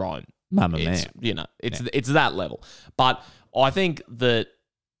in Rome. Mamma It's, mia. it's that level. But I think that,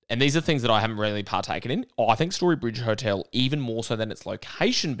 and these are things that I haven't really partaken in. I think Story Bridge Hotel, even more so than its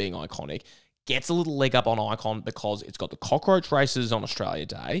location being iconic, gets a little leg up on Icon because it's got the cockroach races on Australia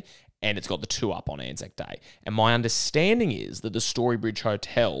Day and it's got the 2-up on Anzac Day. And my understanding is that the Story Bridge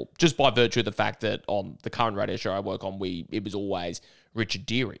Hotel, just by virtue of the fact that on the current radio show I work on, it was always Richard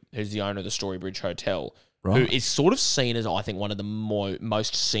Deary, who's the owner of the Story Bridge Hotel, who is sort of seen as, I think, one of the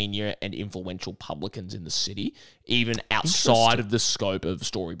most senior and influential publicans in the city, even outside of the scope of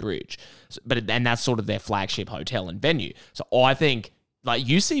Story Bridge. And that's sort of their flagship hotel and venue. So I think, like,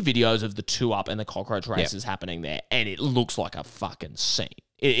 you see videos of the 2-up and the cockroach races happening there, and it looks like a fucking scene.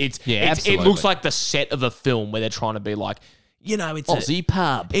 It looks like the set of a film where they're trying to be like, it's Aussie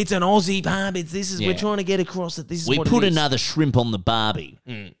pub. It's an Aussie pub. We're trying to get across that this is We what put it is. another shrimp on the barbie.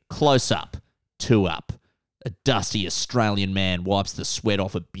 Close up, 2-up. A dusty Australian man wipes the sweat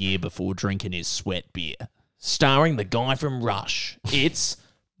off a beer before drinking his sweat beer. Starring the guy from Rush. It's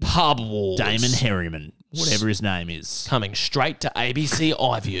Pub Wars. Damon Harriman, whatever his name is. Coming straight to ABC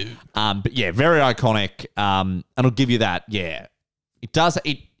iView. But yeah, very iconic. And I'll give you that. Yeah, it does.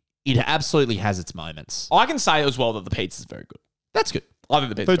 It absolutely has its moments. I can say as well that the pizza's very good. That's good. I think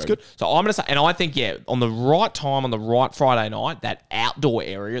the pizza's Food's very good. So I'm going to say, and I think, yeah, on the right time, on the right Friday night, that outdoor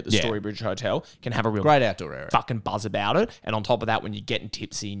area at the Yeah. Storybridge Hotel can have a real Great outdoor area. fucking buzz about it. And on top of that, when you're getting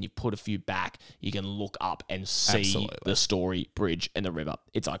tipsy and you put a few back, you can look up and see Absolutely. the Story Bridge and the river.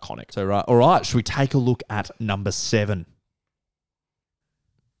 It's iconic. So right, all right. Should we take a look at number 7?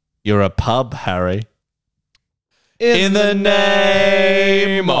 You're a pub, Harry. In the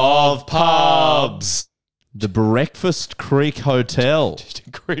name of pubs. The Breakfast Creek Hotel.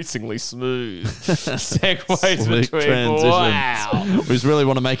 Increasingly smooth segues Slick between. transitions. Wow. We just really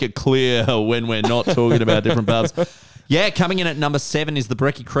want to make it clear when we're not talking about different pubs. Yeah, coming in at number 7 is the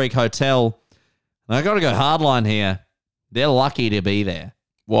Brecky Creek Hotel. And I got to go hardline here. They're lucky to be there.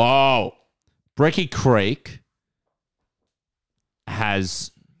 Whoa. Brecky Creek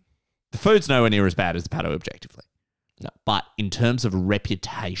has... The food's nowhere near as bad as the Paddo objectively. No. But in terms of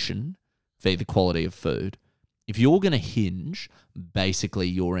reputation for the quality of food, if you're going to hinge basically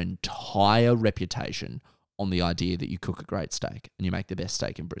your entire reputation on the idea that you cook a great steak and you make the best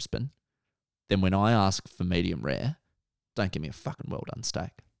steak in Brisbane, then when I ask for medium rare, don't give me a fucking well done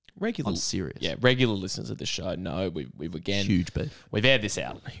steak. Regular, I'm serious. Yeah, regular listeners of the show know we've again Huge beef. we've aired this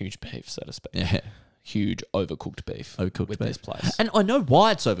out. Huge beef, so to speak. Yeah. Huge overcooked beef. Overcooked with beef. this place. And I know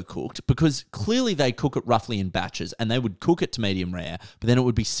why it's overcooked, because clearly they cook it roughly in batches and they would cook it to medium rare, but then it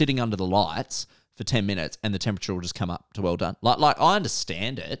would be sitting under the lights for 10 minutes and the temperature will just come up to well done. Like I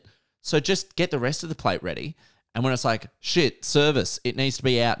understand it. So just get the rest of the plate ready. And when it's like, shit, service, it needs to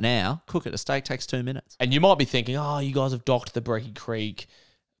be out now, cook it. A steak takes 2 minutes. And you might be thinking, oh, you guys have docked the Brecky Creek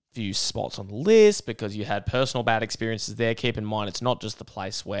few spots on the list because you had personal bad experiences there. Keep in mind, it's not just the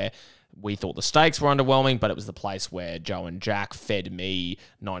place where we thought the steaks were underwhelming, but it was the place where Joe and Jack fed me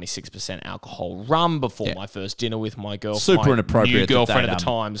 96% alcohol rum before my first dinner with my girlfriend. Super inappropriate New that girlfriend they'd, at the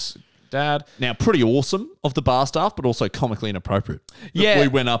time's dad. Now, pretty awesome of the bar staff, but also comically inappropriate. Yeah. We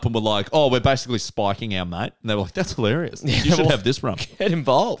went up and were like, oh, we're basically spiking our mate. And they were like, that's hilarious. You should well- have this rum. Get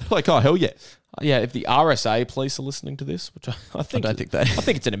involved. Like, oh, hell yeah. Yeah, if the RSA police are listening to this, which I think don't think they- I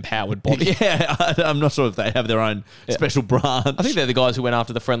think it's an empowered body. Yeah, I'm not sure if they have their own special branch. I think they're the guys who went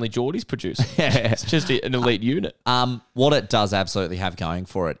after the Friendly Geordies producer. Yeah. It's just an elite unit. What it does absolutely have going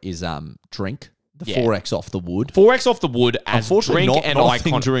for it is drink. The Yeah. 4X off the wood. 4X off the wood as Unfortunately, drink not, and not a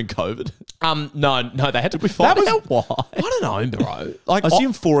thing icon. during COVID. No, they had to. Did we find out why? I don't know, bro. Like, I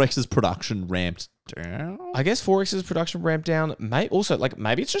assume 4X's production ramped down. I guess 4X's production ramped down. Also, like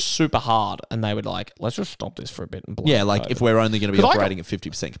maybe it's just super hard, and they would like, let's just stop this for a bit and blow Yeah, it like over. if we're only going to be 'Cause I operating at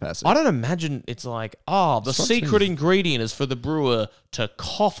 50% capacity. I don't imagine it's like, the Strikes secret me. ingredient is for the brewer to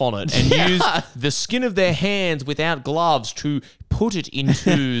cough on it and use the skin of their hands without gloves to put it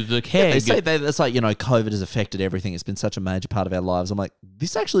into the keg. They say that's like, COVID has affected everything. It's been such a major part of our lives. I'm like,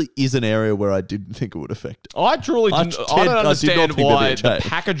 this actually is an area where I didn't think it would affect it. I truly I didn't. did- I don't I did not understand think why that the it changed.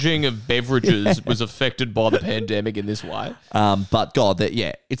 packaging of beverages was affected by the pandemic in this way. But God,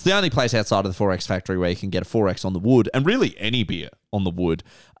 it's the only place outside of the 4X factory where you can get a 4X on the wood, and really any beer on the wood.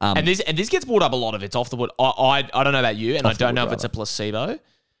 And this gets brought up a lot of it's off the wood. I don't know about you, and I Off the don't know wood, if it's a placebo.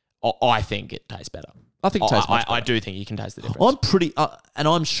 I think it tastes better. I think it tastes much I better. do think you can taste the difference. I'm pretty, and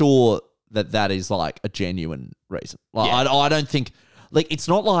I'm sure that is like a genuine reason. Like, Yeah. I don't think, like, it's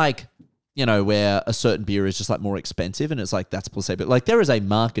not like, where a certain beer is just like more expensive and it's like that's placebo. Like, there is a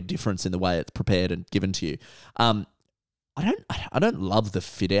marked difference in the way it's prepared and given to you. I don't love the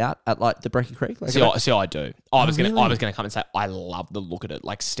fit out at like the Brecky Creek. Like, See, I do. I was really? gonna come and say I love the look at it,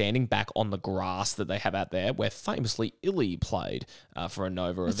 like standing back on the grass that they have out there, where famously Illy played for a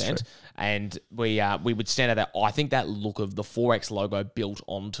Nova event, and we would stand out there. I think that look of the 4X logo built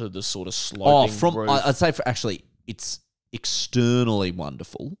onto the sort of sloping roof. I'd say actually it's externally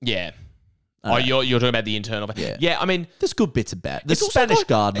wonderful. Yeah. You're talking about the internal. Yeah. I mean, There's good bits of bad. The it's also Spanish like-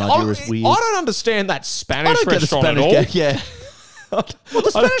 garden idea is weird. I don't understand that Spanish I don't get the restaurant at Spanish all. Yeah. Well,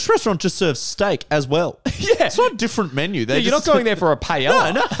 the Spanish restaurant just serves steak as well. Yeah. It's not a different menu. Yeah, you're not going there for a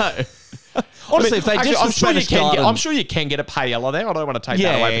paella. No. Honestly, if they actually, ditch the Spanish garden... I'm sure you can get a paella there. I don't want to take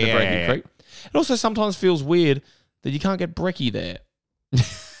that away from the Brecky Creek. It also sometimes feels weird that you can't get brekkie there.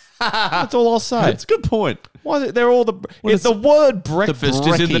 That's all I'll say. That's a good point. Why is it? They're all the word breakfast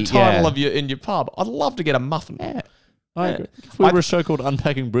is in the brekkie, title yeah. of your in your pub. I'd love to get a muffin. Yeah. I agree. If we were a show called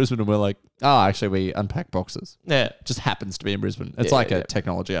Unpacking Brisbane and we're like, actually, we unpack boxes. Yeah. Just happens to be in Brisbane. It's Yeah, like yeah. a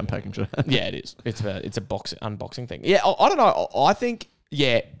technology unpacking show. Yeah, it is. It's a unboxing thing. Yeah, I don't know. I think,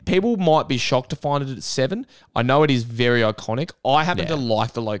 people might be shocked to find it at 7. I know it is very iconic. I happen to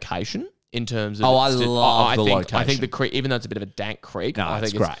like the location in terms of... I love the location. I think the creek, even though it's a bit of a dank creek, No, I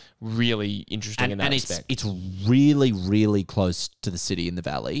it's think great. it's really interesting in that respect. it's really, really close to the city in the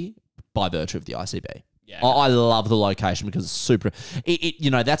valley by virtue of the ICB. Yeah. I love the location because it's super.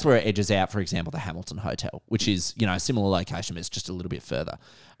 That's where it edges out. For example, the Hamilton Hotel, which is a similar location, but it's just a little bit further.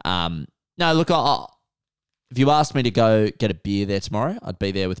 No, look, if you asked me to go get a beer there tomorrow, I'd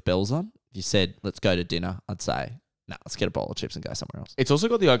be there with bells on. If you said let's go to dinner, I'd say no, let's get a bowl of chips and go somewhere else. It's also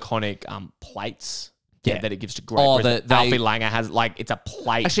got the iconic plates. Yeah. That it gives to Great Oh, Britain. they- Alfie Langer has it's a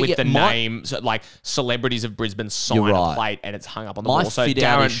plate Actually, with yeah, the name, so celebrities of Brisbane sign You're a right. plate and it's hung up on the My wall. So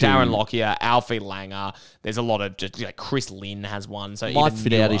fit-out Darren issue- Lockyer, Alfie Langer. There's a lot of just Chris Lynn has one. So My even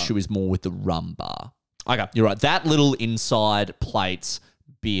fit out newer. issue is more with the rum bar. Okay. You're right. That little inside plates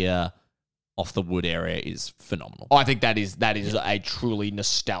beer off the wood area is phenomenal. I think that is a truly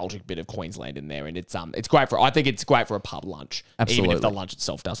nostalgic bit of Queensland in there, and it's great for. I think it's great for a pub lunch, even if the Absolutely. lunch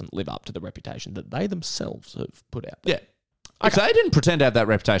itself doesn't live up to the reputation that they themselves have put out. Yeah. If they didn't pretend to have that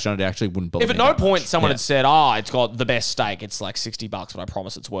reputation, I actually wouldn't believe If at no point someone had said, "It's got the best steak, it's like $60, but I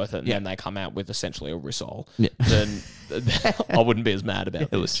promise it's worth it," and then they come out with essentially a risol, then I wouldn't be as mad about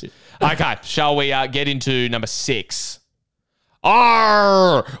this. Okay, shall we get into number 6?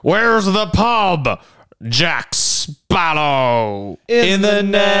 Where's the pub? Jack Sparrow. In the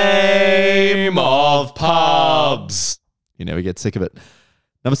name of pubs. You never get sick of it.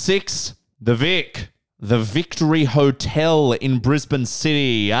 Number 6, the Vic. The Victory Hotel in Brisbane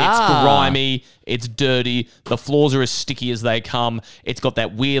City. It's grimy. It's dirty. The floors are as sticky as they come. It's got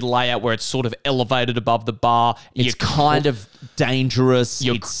that weird layout where it's sort of elevated above the bar. It's kind of dangerous.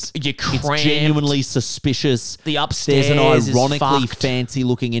 You're It's cramped. genuinely suspicious. The upstairs There's is an ironically fucked. fancy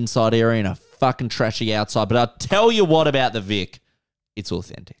looking inside area and a fucking trashy outside. But I'll tell you what about the Vic. It's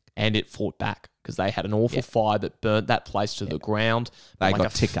authentic. And it fought back because they had an awful fire that burnt that place to the ground. They Like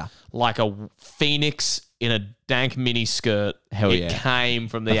got a ticker. like a phoenix in a dank mini skirt. Hell it yeah. came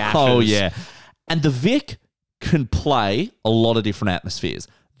from the ashes. Oh, yeah. And the Vic can play a lot of different atmospheres.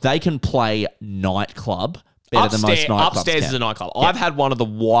 They can play nightclub better than most nightclubs Upstairs can. is a nightclub. I've had one of the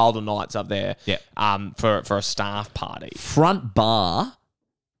wilder nights up there. Yeah. For a staff party. Front bar,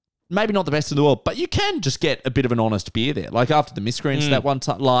 maybe not the best in the world, but you can just get a bit of an honest beer there. Like after the miscreants that one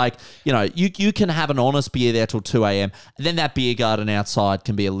time, you can have an honest beer there till 2 a.m. And then that beer garden outside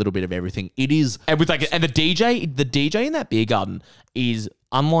can be a little bit of everything. It is And with and the DJ in that beer garden is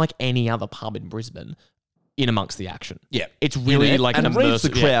unlike any other pub in Brisbane. In amongst the action. Yeah. It's really like and an it reads the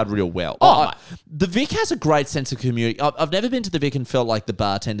immersive- crowd real well. Oh, The Vic has a great sense of community. I've never been to the Vic and felt like the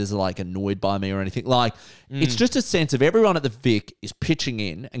bartenders are like annoyed by me or anything. Like it's just a sense of everyone at the Vic is pitching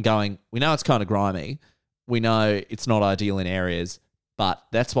in and going, we know it's kind of grimy. We know it's not ideal in areas, but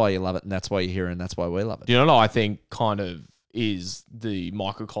that's why you love it and that's why you're here and that's why we love it. Do you know what I think kind of is the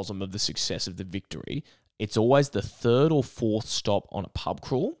microcosm of the success of the Victory? It's always the 3rd or 4th stop on a pub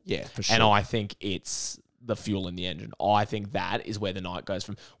crawl. Yeah, for sure. And I think it's the fuel in the engine. I think that is where the night goes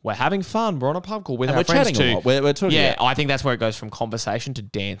from. We're having fun. We're on a pub crawl with And our we're friends chatting a too. lot. We're talking Yeah, about- I think that's where it goes from conversation to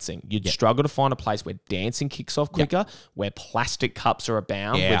dancing. You'd struggle to find a place where dancing kicks off quicker, where plastic cups are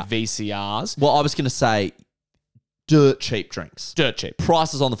abound Yeah. with VCRs. Well, I was going to say dirt cheap drinks. Dirt cheap.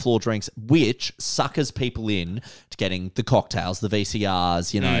 Prices on the floor drinks, which suckers people in to getting the cocktails, the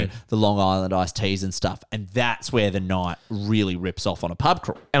VCRs, the Long Island iced teas and stuff. And that's where the night really rips off on a pub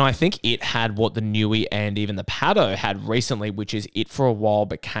crawl. And I think it had what the Newey and even the Paddo had recently, which is it for a while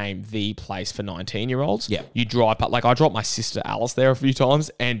became the place for 19-year-olds. Yeah. You drive, like I dropped my sister Alice there a few times,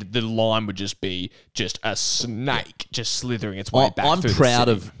 and the line would just be just a snake just slithering its way back I'm through proud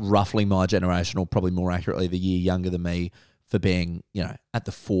the city. of roughly my generation, or probably more accurately, the year younger than me, for being, at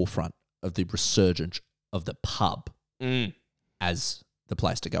the forefront of the resurgence of the pub as the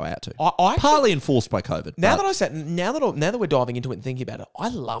place to go out to. I actually- Partly enforced by COVID. Now but- that we're diving into it and thinking about it, I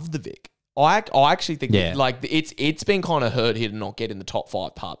love the Vic. I actually think Yeah. it's been kind of hurt here to not get in the top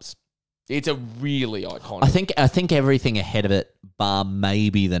 5 pubs. It's a really iconic. I think everything ahead of it, bar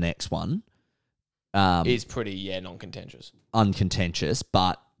maybe the next one, is pretty non-contentious. uncontentious.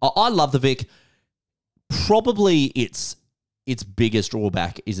 But I love the Vic. Probably its biggest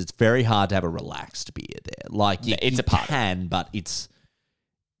drawback is it's very hard to have a relaxed beer there. Like It's you a party. can, but it's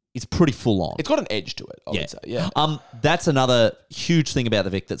pretty full on. It's got an edge to it, I would say. Yeah. That's another huge thing about the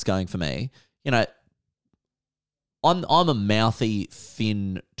Vic that's going for me. I'm a mouthy,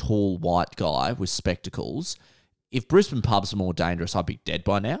 thin, tall, white guy with spectacles. if Brisbane pubs are more dangerous, I'd be dead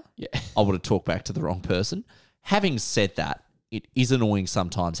by now. Yeah. I would have talked back to the wrong person. Having said that, it is annoying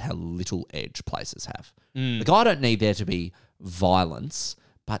sometimes how little edge places have. Like, I don't need there to be violence,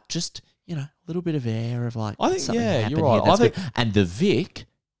 but just, a little bit of air of like, I think, something yeah, happened you're right. here, that's I think- good. And the Vic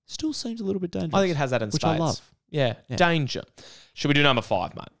still seems a little bit dangerous. I think it has that in which spades. I love. Yeah. Danger. Should we do number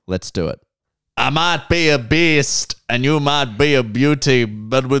 5, mate? Let's do it. I might be a beast and you might be a beauty,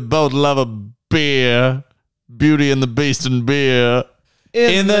 but we both love a beer. Beauty and the Beast and beer.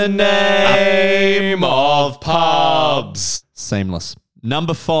 In the name of pubs. Seamless.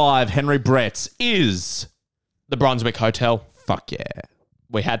 Number 5, Henry Brett's is... The Brunswick Hotel. Fuck yeah.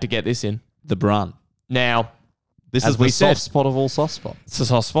 We had to get this in. The Brun. Now, This as is the we said, soft spot of all soft spots. it's a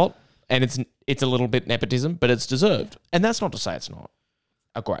soft spot, and it's a little bit nepotism, but it's deserved. And that's not to say it's not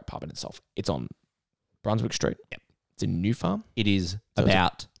a great pub in itself. It's on Brunswick Street. Yep. It's in New Farm. It is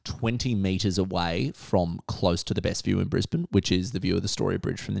about 20 metres away from close to the best view in Brisbane, which is the view of the Story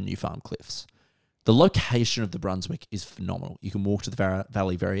Bridge from the New Farm Cliffs. The location of the Brunswick is phenomenal. You can walk to the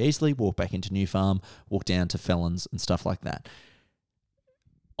valley very easily, walk back into New Farm, walk down to Felons and stuff like that.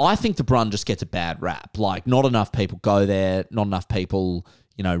 I think the Brun just gets a bad rap. Like, not enough people go there, not enough people,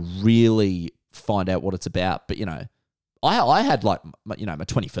 really find out what it's about. But, I had my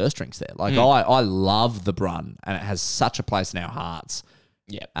 21st drinks there. Like, I love the Brun, and it has such a place in our hearts.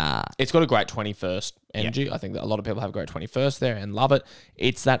 Yeah. It's got a great 21st energy. I think that a lot of people have a great 21st there and love it.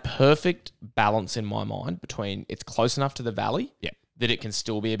 It's that perfect balance in my mind between it's close enough to the valley that it can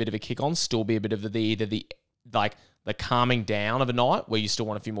still be a bit of a kick on, still be a bit of the calming down of a night where you still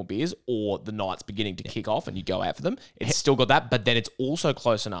want a few more beers, or the night's beginning to kick off and you go out for them. It's still got that, but then it's also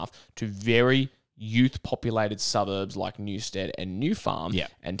close enough to very youth-populated suburbs like Newstead and New Farm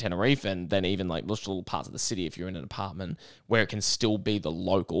and Tenerife, and then even like little parts of the city if you're in an apartment, where it can still be the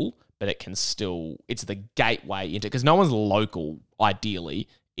local, but it's the gateway into, because no one's local, ideally,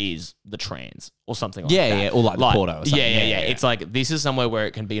 is the Trans or something like that. Yeah, or like the Porto or something. Yeah. It's like, this is somewhere where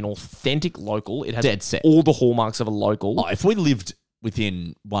it can be an authentic local. It has Dead set. all the hallmarks of a local. Oh, if we lived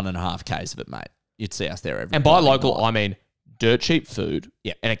within 1.5 k's of it, mate, you'd see us there every And by Friday local, night. I mean dirt cheap food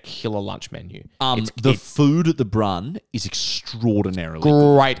and a killer lunch menu. The food at the Brun is extraordinarily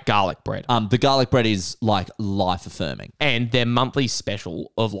good. Great garlic bread. The garlic bread is like life affirming. And their monthly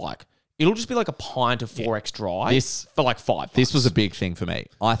special of like, it'll just be like a pint of 4X dry for like $5. This was a big thing for me.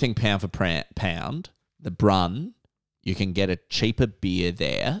 I think pound for pound, the Brun, you can get a cheaper beer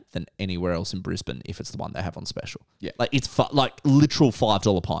there than anywhere else in Brisbane if it's the one they have on special. Yeah. Like, it's like literal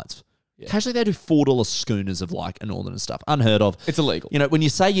 $5 pints. Occasionally they do $4 schooners of like a Northern and stuff. Unheard of. It's illegal. When you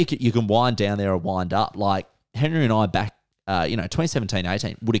say you can wind down there or wind up, like Henry and I back, 2017,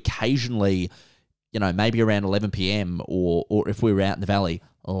 18 would occasionally, maybe around 11 p.m. or if we were out in the valley,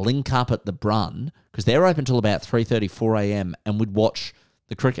 link up at the Brun, because they're open till about 3:30, 4 a.m. and we'd watch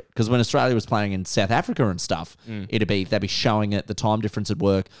the cricket. Because when Australia was playing in South Africa and stuff, they'd be showing it, the time difference would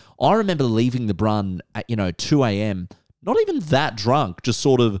work. I remember leaving the Brun at, 2 a.m., not even that drunk, just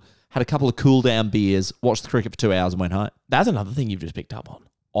sort of had a couple of cool down beers, watched the cricket for 2 hours and went home. That's another thing you've just picked up on.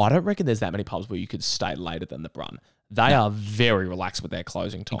 I don't reckon there's that many pubs where you could stay later than the Brun. They are very relaxed with their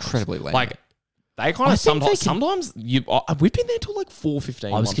closing times. Incredibly late. Like, they kind I of think they sometimes we've been there till like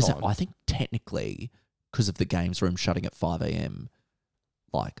 4:15. I was going to say, I think technically, because of the games room shutting at 5 a.m.,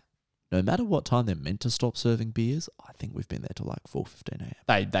 like, no matter what time they're meant to stop serving beers, I think we've been there till like 4:15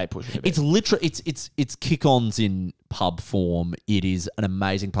 a.m. They push it a bit. It's literally it's kick-ons in pub form. It is an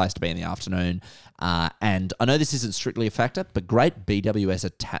amazing place to be in the afternoon, and I know this isn't strictly a factor, but great BWS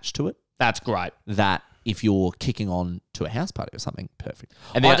attached to it. That's great. That if you're kicking on to a house party or something, perfect.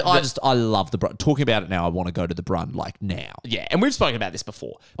 And And I love the Brun. Talking about it now, I want to go to the Brun like now. Yeah, and we've spoken about this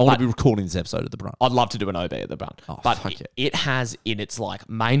before. I want but to be recording this episode of the Brun. I'd love to do an OB at the Brun. Oh, but fuck yeah. it has in its like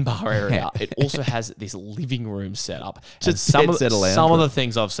main bar area, it also has this living room set up. And some of the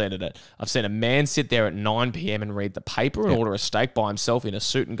things I've seen in it, I've seen a man sit there at 9 p.m. and read the paper and order a steak by himself in a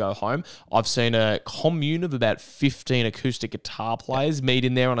suit and go home. I've seen a commune of about 15 acoustic guitar players meet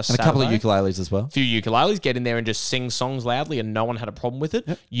in there on a Saturday. And a couple of ukuleles as well. A few ukuleles, get in there and just sing songs loudly, and no one had a problem with it.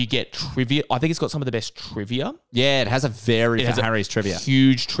 Yep. You get trivia. I think it's got some of the best trivia. Yeah, it has a Harry's trivia.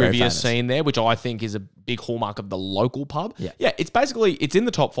 Huge trivia scene there, which I think is a big hallmark of the local pub. Yeah, it's in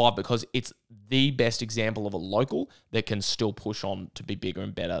the top 5 because it's the best example of a local that can still push on to be bigger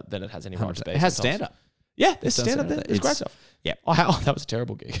and better than it has any right to be. It has stand-up. Yeah, there's stand-up there. It's great stuff. Yeah. That was a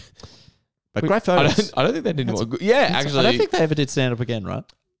terrible gig. But great photos. I don't think they did more. Yeah, actually. I don't think they ever did stand-up again, right?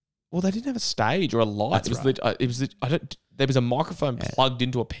 Well, they didn't have a stage or a light. There was a microphone plugged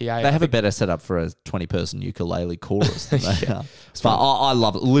into a PA. They have a better setup for a 20-person ukulele chorus than they are. But I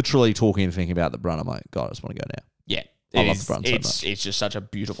love it. Literally talking and thinking about the Brun, I'm like, God, I just want to go now. I love the Bruns so much. It's just such a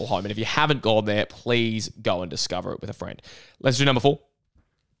beautiful home. And if you haven't gone there, please go and discover it with a friend. Let's do number 4.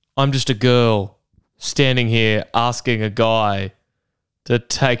 I'm just a girl standing here asking a guy to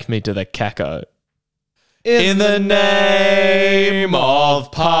take me to the Caco. In the name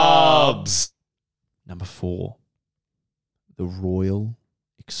of pubs. Number 4, the Royal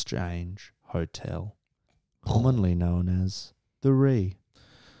Exchange Hotel, commonly known as the Re,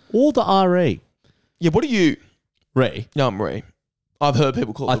 or the RE. Yeah, what do you... Re. No, I'm Re. I've heard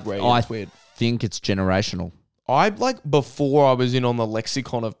people call it Re. It's weird. Think it's generational. Before I was in on the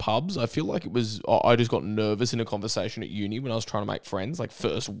lexicon of pubs, I feel like I just got nervous in a conversation at uni when I was trying to make friends, like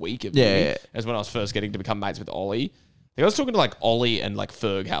first week of uni, as when I was first getting to become mates with Ollie. I think I was talking to like Ollie and like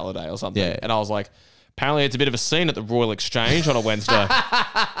Ferg Halliday or something. Yeah. And I was like, apparently it's a bit of a scene at the Royal Exchange on a Wednesday.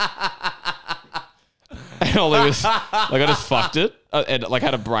 And Ollie was like, I just fucked it and like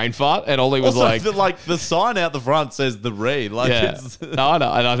had a brain fart. And Ollie was Also, the sign out the front says the Re. Like, yeah. No, I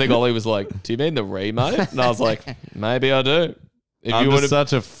know. And I think Ollie was like, do you mean the Re, mate? And I was like, maybe I do. If I'm you just wanna-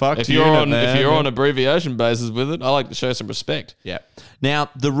 such a fuck if you're unit, on man. if you're on abbreviation basis with it, I like to show some respect. Yeah. Now,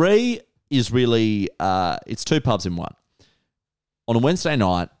 the Re is really, it's 2 pubs in one. On a Wednesday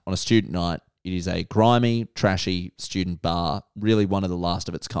night, on a student night, it is a grimy, trashy student bar, really one of the last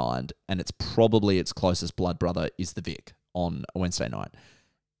of its kind, and it's probably its closest blood brother is the Vic on a Wednesday night.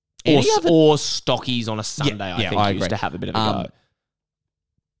 Or Stockies on a Sunday, Yeah, I think I used agree. to have a bit of a go.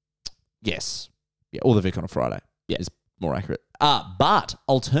 Yes. Yeah, or the Vic on a Friday Yeah. is more accurate. But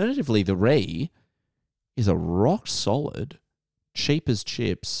alternatively, the Re is a rock solid, cheap as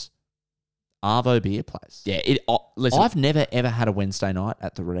chips, Arvo beer place. Yeah, listen, I've never ever had a Wednesday night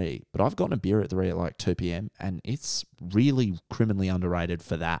at the Re, but I've gotten a beer at the Re at like 2 p.m. and it's really criminally underrated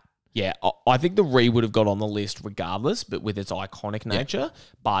for that. yeah, I think the Re would have got on the list regardless, but with its iconic nature.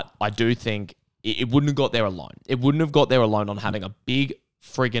 But I do think it wouldn't have got there alone. It wouldn't have got there alone on having a big,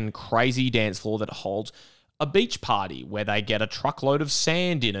 friggin' crazy dance floor that holds a beach party where they get a truckload of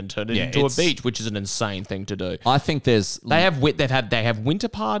sand in and turn it into a beach, which is an insane thing to do. I think They have winter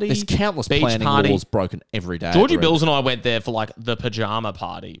parties. there's countless beach planning parties. laws broken every day. Georgie at the Re. Bills and I went there for like the pajama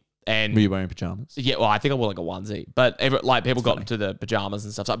party. And Were you wearing pajamas? yeah, well, I think I wore like a onesie, but people got into the pajamas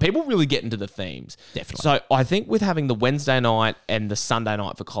and stuff. So people really get into the themes. Definitely. So I think with having the Wednesday night and the Sunday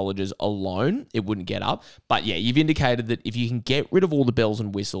night for colleges alone, it wouldn't get up. But yeah, you've indicated that if you can get rid of all the bells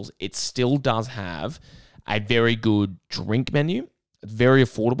and whistles, it still does have a very good drink menu, very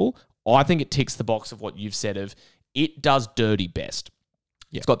affordable. I think it ticks the box of what you've said of it does dirty best.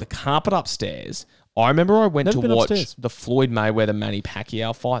 Yeah. It's got the carpet upstairs. I remember I went Never to been watch upstairs. the Floyd Mayweather Manny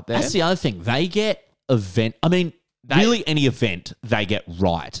Pacquiao fight there. That's the other thing. They get event. I mean, really any event they get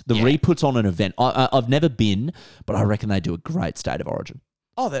right. The Yeah. Re puts on an event. I've never been, but I reckon they do a great State of Origin.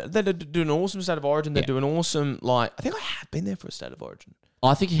 Oh, they do an awesome State of Origin. They Yeah. do an awesome, like, I think I have been there for a State of Origin.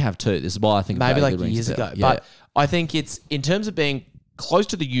 I think you have too. This is why I think Maybe vaguely like rings years a bell. ago. Yeah. But I think it's, in terms of being close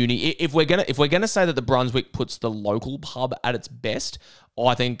to the uni, if we're gonna say that the Brunswick puts the local pub at its best,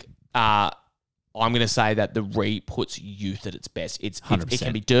 I think I'm gonna say that the Re puts youth at its best. It 100%.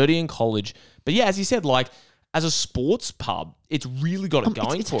 can be dirty in college, but yeah, as you said, like as a sports pub, it's really got it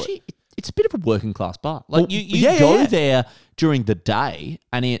going it's for actually, it. It's a bit of a working class bar. Like Well, you yeah, go yeah. there during the day,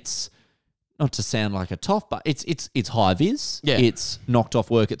 and it's not to sound like a toff, but it's high vis. Yeah. It's knocked off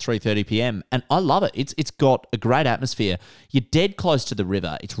work at 3:30 p.m. and I love it. It's got a great atmosphere. You're dead close to the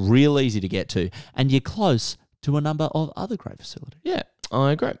river. It's real easy to get to, and you're close to a number of other great facilities. Yeah,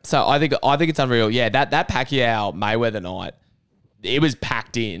 I agree. So I think it's unreal. Yeah, that Pacquiao Mayweather night, it was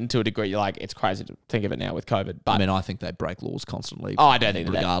packed in to a degree. Like, it's crazy to think of it now with COVID. But I mean, I think they break laws constantly. Oh, I don't think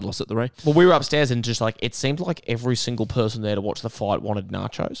that- regardless at the Re. well, we were upstairs and just like it seemed like every single person there to watch the fight wanted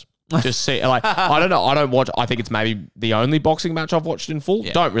nachos. Just see, like, I don't know. I don't watch. I think it's maybe the only boxing match I've watched in full.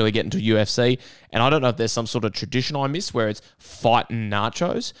 Yeah. Don't really get into UFC, and I don't know if there's some sort of tradition I miss where it's fight and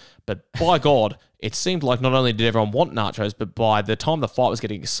nachos. But by God, it seemed like not only did everyone want nachos, but by the time the fight was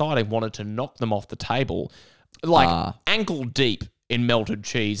getting exciting, wanted to knock them off the table, like ankle deep in melted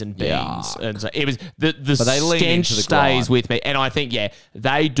cheese and beans. Yuck. And so it was the But they lean stench into the stays grime. with me, and I think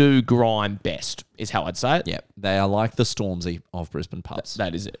they do grime best, is how I'd say it. Yeah, they are like the Stormzy of Brisbane pubs.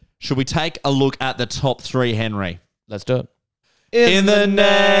 That is it. Should we take a look at the top 3, Henry? Let's do it. In the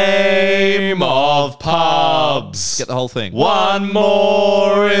name of pubs. Get the whole thing. One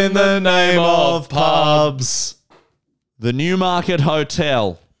more in the name of pubs. The Newmarket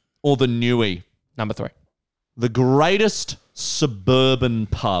Hotel, or the Newey. Number 3. The greatest suburban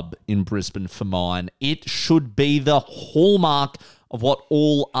pub in Brisbane for mine. It should be the hallmark of what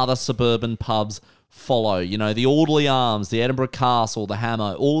all other suburban pubs follow. You know, the Audley Arms, the Edinburgh Castle, the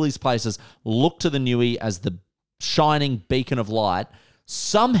Hammer, all these places look to the Newey as the shining beacon of light.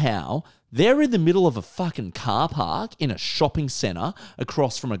 Somehow, they're in the middle of a fucking car park in a shopping centre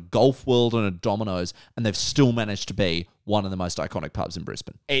across from a Golf World and a Domino's, and they've still managed to be one of the most iconic pubs in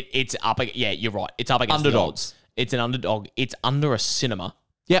Brisbane. It's up. Yeah, you're right. It's up against the Underdogs. odds. It's an underdog. It's under a cinema.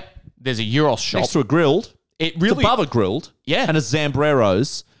 Yep. There's a Euros shop. Next to a grilled. It It's really. above a grilled. Yeah. And a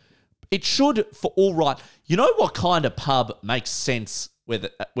Zambrero's. It should, for all right. You know what kind of pub makes sense where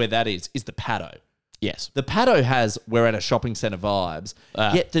that is the Paddo. Yes. The Paddo has we're at a shopping centre vibes,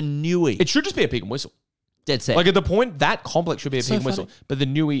 yet the Newey, It should just be a pig and whistle. dead set. Like at the point, that complex should be a So pig and whistle. funny. But the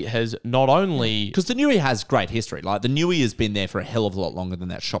Newey has not only. Because the Newey has great history. Like the Newey has been there for a hell of a lot longer than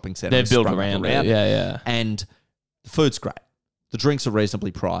that shopping centre. They've has built sprung up around it. Yeah. And the food's great. The drinks are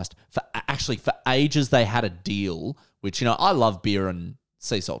reasonably priced. For ages, they had a deal, which, I love beer and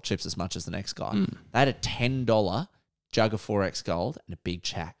sea salt chips as much as the next guy. They had a $10 jug of 4X Gold and a big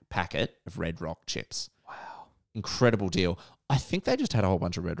packet of Red Rock chips. Wow. Incredible deal. I think they just had a whole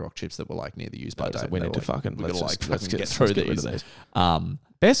bunch of Red Rock chips that were like near the use by date. We They need were to like, fucking. we gotta Let's fucking get through rid of these. these.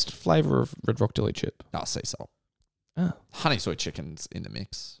 Best flavour of Red Rock Dilly chip. Sea salt. Oh. Honey soy chicken's in the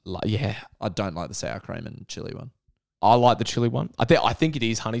mix. Yeah. I don't like the sour cream and chili one. I like the chili one. I think it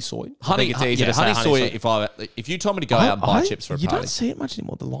is honey soy. I think it's easy to say honey soy. soy. If you told me to go out and buy chips for a You party, don't see it much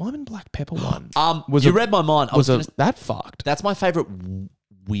anymore. The lime and black pepper one. you read my mind. I was gonna, that fucked? that's my favorite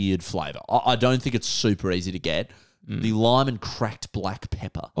weird flavor. I don't think it's super easy to get. The lime and cracked black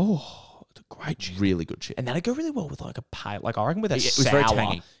pepper, Oh, it's a great chip. really good chip. And that'd go really well with like a pale. Like I reckon with a Yeah, it sour. was very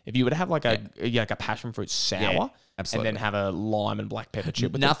tangy. If you were to have like a passion fruit sour, absolutely. and then have a lime and black pepper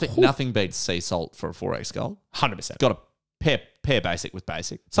chip. With Nothing beats sea salt for a 4X Gold. 100%. Got to pair basic with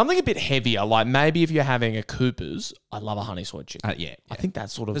basic. Something a bit heavier, like maybe if you're having a Cooper's, I love a honey soy chip. Yeah, I think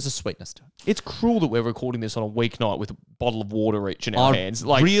that's sort of. there's a sweetness to it. It's cruel that we're recording this on a weeknight with a bottle of water each in our hands.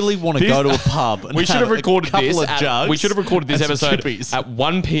 Like really want to this- go to a pub. And we should have recorded a couple this. of jugs We should have recorded this and some episode chippies. at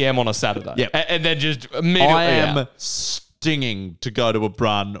 1 p.m. on a Saturday. Yep. And then just immediately. I am out. stinging to go to a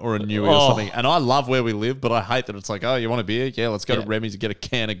Brun or a Newey or Oh. something. And I love where we live, but I hate that it's like, oh, you want a beer? Yeah, let's go to Remy's and get a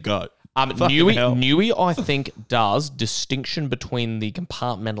can of goat. Fucking hell. Newey, I think, does distinction between the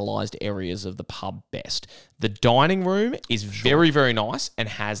compartmentalized areas of the pub best. The dining room is very, very nice and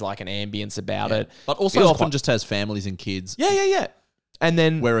has like an ambience about it. But also Feels often quite- just has families and kids. Yeah. And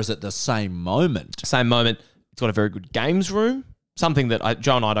then Whereas at the same moment, same moment, it's got a very good games room. Something that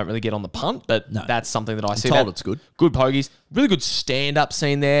Joe and I don't really get on the punt, but that's something that I see. told that- it's good. Good pogies. Really good stand-up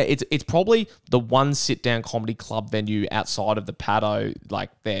scene there. It's probably the one sit-down comedy club venue outside of the Paddo, like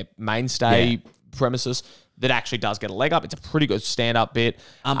their mainstay premises, that actually does get a leg up. It's a pretty good stand-up bit.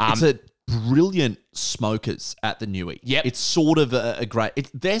 it's a brilliant smokers at the Newey. Yep. It's sort of a great...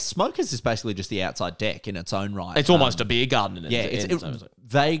 their smokers is basically just the outside deck in its own right. It's almost a beer garden. In Yeah, it, it's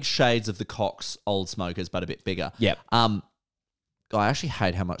vague shades of the Cox old smokers, but a bit bigger. Yep. I actually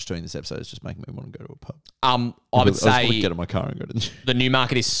hate how much doing this episode is just making me want to go to a pub. I would I just want to say get in my car and go to the... the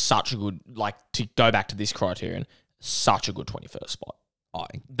Newmarket is such a good, like, to go back to this criterion, such a good 21st spot.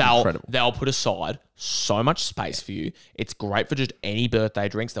 Incredible. They'll put aside so much space for you. It's great for just any birthday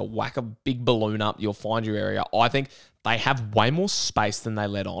drinks. They'll whack a big balloon up. You'll find your area. I think they have way more space than they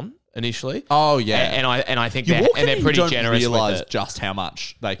let on initially. Oh, yeah. And I think You they're, walk in and they're and pretty you don't generous realise with it. just how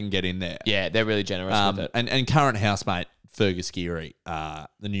much they can get in there. Yeah, they're really generous with it. And current housemate Fergus Geary, the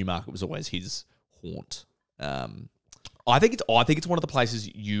Newmarket was always his haunt. I think it's one of the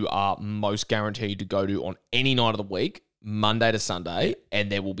places you are most guaranteed to go to on any night of the week, Monday to Sunday,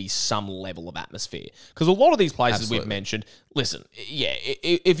 and there will be some level of atmosphere. Because a lot of these places Absolutely. we've mentioned, listen,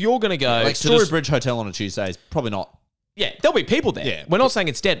 if you're going to go Like to the- Storybridge Hotel on a Tuesday is probably not. yeah, there'll be people there. Yeah. We're not saying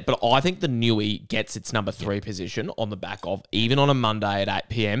it's dead, but I think the Newey gets its number 3 position on the back of, even on a Monday at 8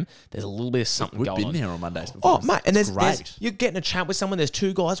 p.m, there's a little bit of something We've going been on. there on Mondays before. Oh, mate, and It's there's you're getting a chat with someone. There's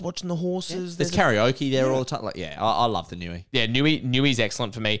 2 guys watching the horses. There's karaoke there all the time. Like, I love the Newey. Yeah, Newey's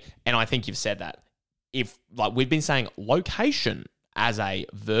excellent for me, and I think you've said that. If, like, we've been saying location as a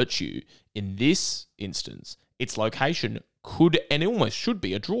virtue, in this instance, its location could and almost should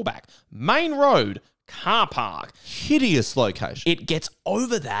be a drawback. Main road, car park. Hideous location. It gets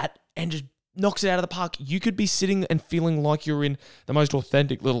over that and just knocks it out of the park. You could be sitting and feeling like you're in the most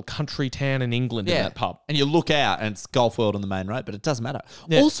authentic little country town in England in that pub. And you look out and it's Golf World on the main road, but it doesn't matter.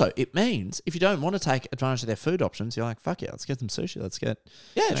 Yeah. Also, it means if you don't want to take advantage of their food options, you're like, fuck yeah, let's get some sushi. Let's get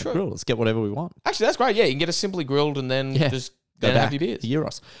true. grill. Let's get whatever we want. Actually, that's great. Yeah, you can get a simply grilled and then just Go then back. have your beers.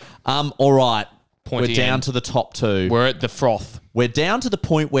 Euros. All right. Pointy We're down end. to the top 2. We're at the froth. We're down to the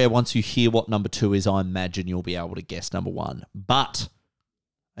point where once you hear what number 2 is, I imagine you'll be able to guess number 1. But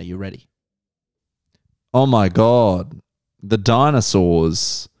are you ready? Oh my God. The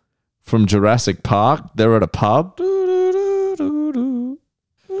dinosaurs from Jurassic Park. They're at a pub.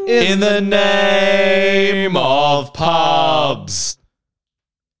 In the name of pubs.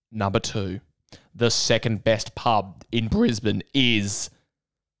 Number 2, the second best pub in Brisbane is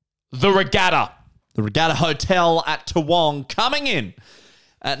the Regatta. The Regatta Hotel at Toowong coming in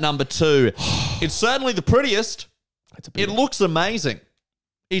at number 2. It's certainly the prettiest. It looks amazing.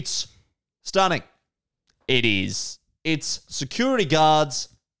 It's stunning. It is. Its security guards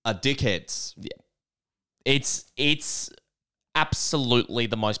are dickheads. Yeah. It's absolutely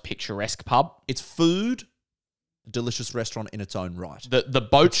the most picturesque pub. It's food, a delicious restaurant in its own right. The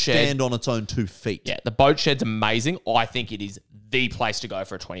boat shed. Stand on its own 2 feet. Yeah, the boat shed's amazing. I think it is the place to go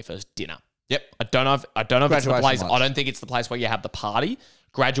for a 21st dinner. Yep. I don't know if it's the Graduation place. lunch. I don't think it's the place where you have the party,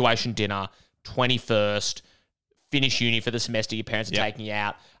 graduation dinner, 21st, finish uni for the semester. Your parents are taking you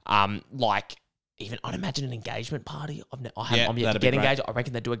out. Like even I'd imagine an engagement party. I'm yet to that'd be get great. engaged. I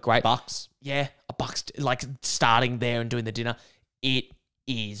reckon they do a great Bucks. Yeah, a Bucks like starting there and doing the dinner. It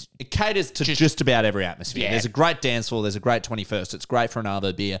is. It caters to just about every atmosphere. Yeah. There's a great dance floor. There's a great 21st. It's great for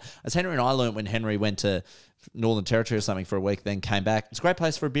another beer. As Henry and I learned when Henry went to Northern Territory or something for a week, then came back. It's a great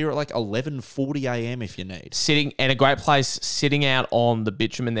place for a beer at like 11:40 a.m. if you need. Sitting and a great place sitting out on the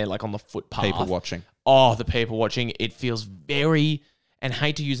bitumen there, like on the footpath. People watching. Oh, the people watching. It feels very, and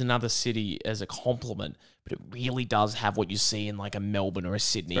hate to use another city as a compliment, but it really does have what you see in like a Melbourne or a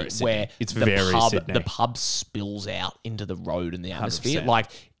Sydney, where It's the very pub, Sydney. the pub spills out into the road and the atmosphere. 100%. Like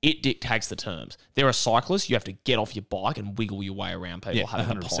it dictates the terms. There are cyclists. You have to get off your bike and wiggle your way around people Yeah,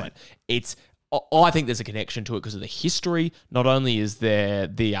 having a 100%. pint. I think there's a connection to it because of the history. Not only is there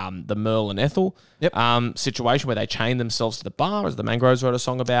the Merle and Ethel situation where they chain themselves to the bar, as the Mangroves wrote a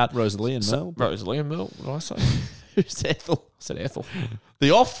song about. Rosalie and Mel. Rosalie and Merle, what did I say? Who's Ethel? I said Ethel.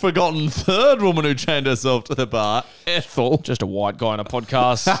 The oft-forgotten third woman who chained herself to the bar. Ethel. Just a white guy on a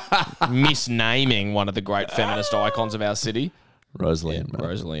podcast misnaming one of the great feminist icons of our city. Rosalie and Mel.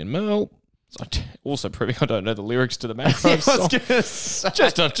 Rosalie and Merle. So also proving I don't know the lyrics to the Mangroves song.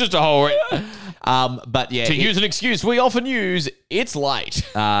 Just a whole... But yeah, To use an excuse we often use, it's late.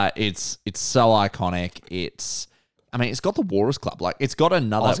 it's so iconic. It's got the Walrus Club. Like it's got I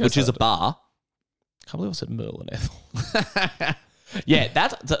another, was gonna which say is a that. bar. I can't believe I said Merle and Ethel. Yeah,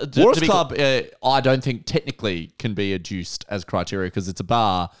 that's... Walrus Club, I don't think technically can be adduced as criteria because it's a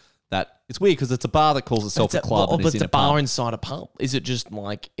bar that... It's weird because it's a bar that calls itself a club and but is it's in a bar pub. inside a pub. Is it just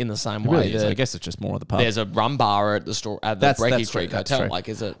like in the same It way really is. that I guess it's just more of the pub. there's a rum bar at the store at the That's Breaky true, Creek that's Hotel? true. Like,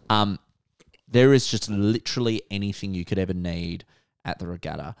 is it? There is just literally anything you could ever need at the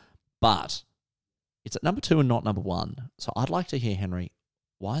Regatta, but it's at number 2 and not number 1. So I'd like to hear, Henry,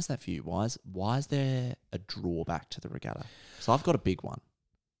 why is that for you? Why is there a drawback to the Regatta? So I've got a big one.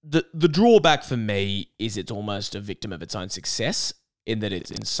 The drawback for me is it's almost a victim of its own success in that it's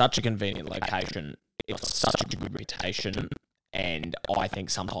in such a convenient location, it's such a good reputation, and I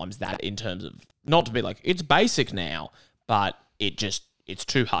think sometimes that in terms of, not to be like, it's basic now, but it's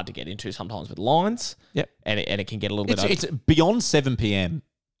too hard to get into sometimes with lines. Yep. And it can get a little bit over. It's beyond 7 p.m.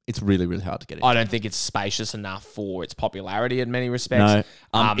 It's really, really hard to get into. I don't think it's spacious enough for its popularity in many respects.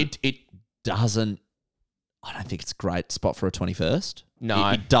 No. It doesn't... I don't think it's a great spot for a 21st. No.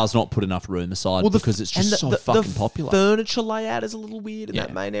 It does not put enough room aside because it's just so fucking popular. Furniture layout is a little weird in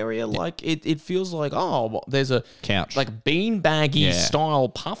that main area. Like it feels like there's a Couch. like beanbaggy Yeah. style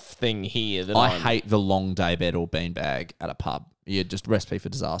puff thing here. That I hate the long day bed or beanbag at a pub. You're just recipe for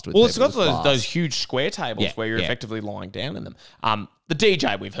disaster with Well, it's people got with glass. those huge square tables Yeah, where you're yeah. effectively lying down in them. The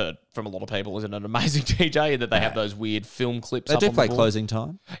DJ we've heard from a lot of people is an amazing DJ, and that they have those weird film clips. They up do on the play board. closing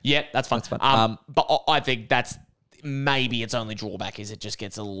time. Yeah, that's fun. fun. But I think that's maybe its only drawback is it just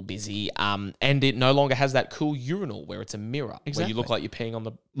gets a little busy. And it no longer has that cool urinal where it's a mirror where you look like you're peeing on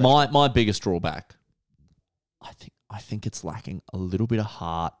the. My biggest drawback, I think it's lacking a little bit of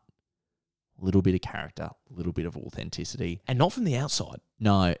heart, a little bit of character, a little bit of authenticity. And not from the outside.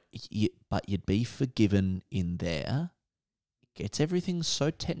 No, but you'd be forgiven in there. It gets everything so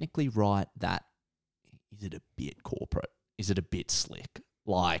technically right that is it a bit corporate? Is it a bit slick?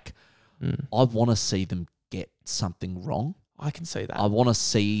 Like, I want to see them get something wrong. I can see that. I want to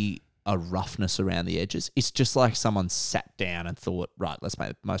see a roughness around the edges. It's just like someone sat down and thought, right, let's make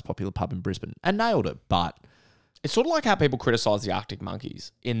the most popular pub in Brisbane and nailed it. But It's sort of like how people criticise the Arctic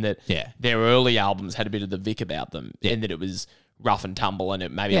Monkeys in that Yeah. their early albums had a bit of the Vic about them in that it was rough and tumble and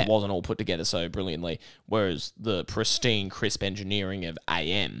it wasn't all put together so brilliantly. Whereas the pristine, crisp engineering of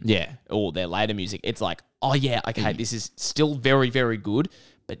AM or their later music, it's like, oh yeah, okay, this is still very, very good.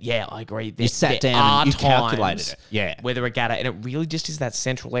 But yeah, I agree. You sat there down are and you calculated times it. Yeah. where the Regatta, and it really just is that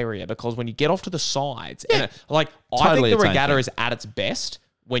central area because when you get off to the sides, and I Totally think the its own Regatta thing. is at its best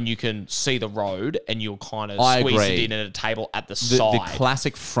when you can see the road and you'll kind of I squeeze agree. it in at a table at the The side.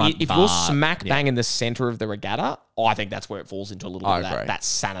 classic front If bar. you're smack bang in the center of the regatta, I think that's where it falls into a little I bit of agree. that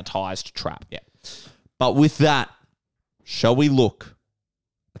sanitized trap. Yeah. But with that, shall we look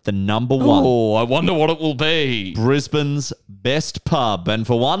at the number one? Oh, I wonder what it will be. Brisbane's best pub. And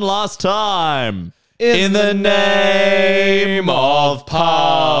for one last time, in the name of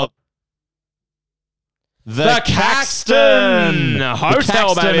pub, the Caxton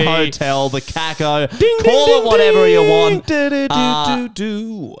Hotel, the Caxton baby. Hotel, the Caco. Call it whatever you want.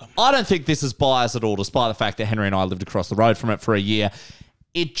 I don't think this is biased at all, despite the fact that Henry and I lived across the road from it for a year.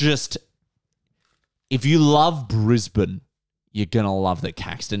 It just, if you love Brisbane, you're going to love the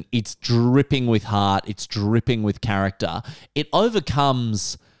Caxton. It's dripping with heart. It's dripping with character. It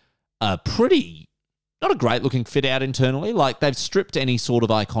overcomes a pretty, not a great looking fit out internally. Like, they've stripped any sort of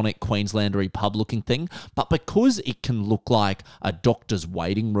iconic Queenslandery pub looking thing. But because it can look like a doctor's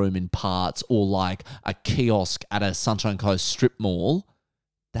waiting room in parts or like a kiosk at a Sunshine Coast strip mall,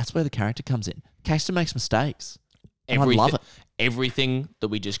 that's where the character comes in. Caxton makes mistakes. And I love it. Everything that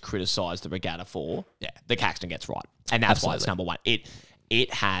we just criticised the regatta for, the Caxton gets right. And that's why it's number one.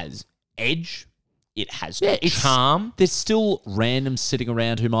 It has edge. It has charm. There's still randoms sitting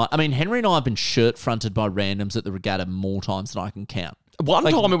around who might... I mean, Henry and I have been shirt-fronted by randoms at the regatta more times than I can count. One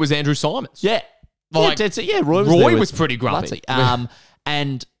time it was Andrew Simons. Yeah. Like, Roy Roy was, was pretty grumpy.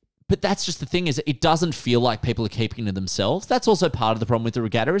 But that's just the thing, is it doesn't feel like people are keeping to themselves. That's also part of the problem with the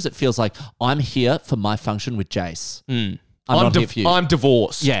regatta, is it feels like I'm here for my function with Jace. I'm not here for you. I'm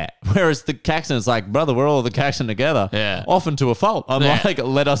divorced. Yeah. Whereas the Caxton is like, brother, we're all the Caxton together. Yeah. Often to a fault. I'm like,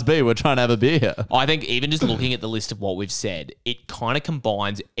 let us be. We're trying to have a beer here. I think even just looking at the list of what we've said, it kind of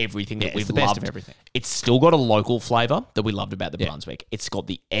combines everything that it's we've the best loved. of everything. It's still got a local flavour that we loved about the Brunswick. It's got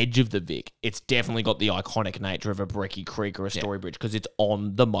the edge of the Vic. It's definitely got the iconic nature of a Brecky Creek or a Storybridge because it's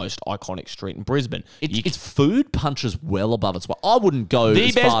on the most iconic street in Brisbane. Its food punches well above its weight. I wouldn't go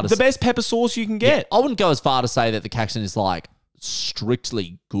as far to the best pepper sauce you can get. I wouldn't go as far to say that the Caxton is like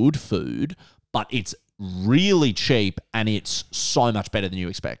strictly good food, but it's really cheap and it's so much better than you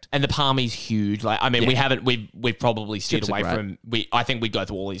expect. And the palmy's huge. Like, I mean, we've probably steered Chips are away great. from. I think we'd go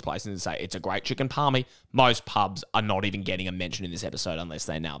through all these places and say it's a great chicken palmy. Most pubs are not even getting a mention in this episode unless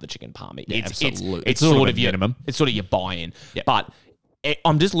they nail the chicken palmy. Yeah, It's absolutely. It's It's sort of a your minimum. It's sort of your buy-in. Yeah. But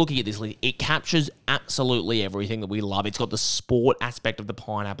I'm just looking at this list. It captures absolutely everything that we love. It's got the sport aspect of the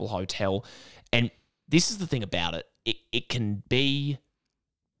Pineapple Hotel, and this is the thing about it. It can be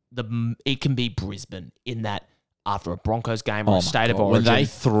Brisbane in that after a Broncos game or a State of God. Origin, When they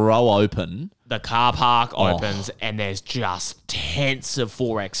throw open, the car park opens and there's just tents of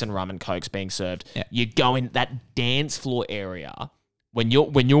 4X and rum and cokes being served. Yeah. You go in that dance floor area. When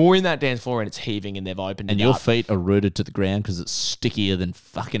you're in that dance floor and it's heaving and they've opened and it your up, feet are rooted to the ground because it's stickier than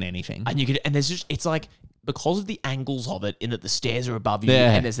fucking anything. and there's just, it's like, because of the angles of it, in that the stairs are above you,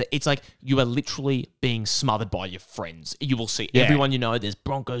 Yeah. and it's like you are literally being smothered by your friends. You will see Yeah. everyone you know. There's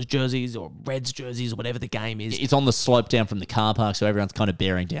Broncos jerseys or Reds jerseys or whatever the game is. It's on the slope down from the car park, so everyone's kind of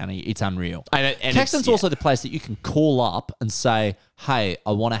bearing down. It's unreal. And Caxton's also the place that you can call up and say, hey,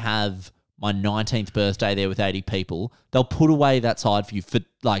 I want to have my 19th birthday there with 80 people. They'll put away that side for you for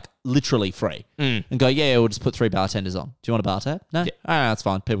like literally free and go, yeah, we'll just put 3 bartenders on. Do you want a bar tab? No? Yeah. All right, that's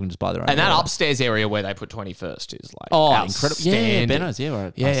fine. People can just buy their own. And that whatever. upstairs area where they put 21st is like Incredible. Yeah, outstanding. Benno's. Yeah, where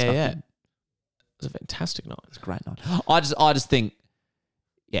I Yeah. stuck It in. was a fantastic night. It's a great night. I just think,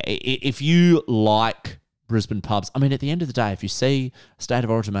 yeah, if you like Brisbane pubs, I mean, at the end of the day, if you see a State of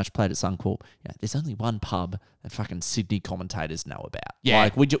Origin match played at Suncorp, there's only one pub that fucking Sydney commentators know about. Yeah.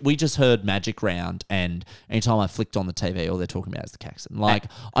 Like, we just heard Magic Round, and anytime I flicked on the TV, all they're talking about is the Caxton. Like,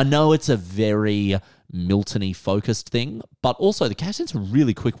 I know it's a very Milton-y focused thing, but also the Caxton's a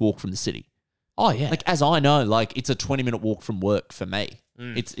really quick walk from the city. Oh yeah. Like, as I know, like, it's a 20-minute walk from work for me.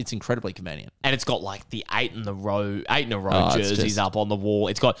 It's incredibly convenient. And it's got like the 8 in a row it's jerseys just- up on the wall.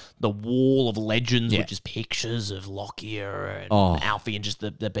 It's got the wall of legends, which is pictures of Lockyer and Alfie and just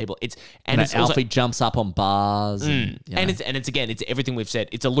the people. And it's Alfie also, jumps up on bars. And, you know. it's everything we've said.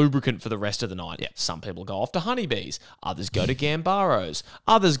 It's a lubricant for the rest of the night. Yeah. Some people go off to Honeybees, others go to Gambaros,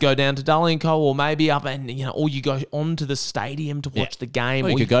 others go down to Darling Co, or maybe up and or you go onto the stadium to watch the game. Or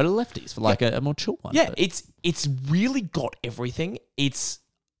you or could go to Lefties for like a more chill one. Yeah, but- it's really got everything. It's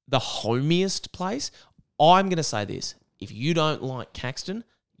the homiest place. I'm going to say this. If you don't like Caxton,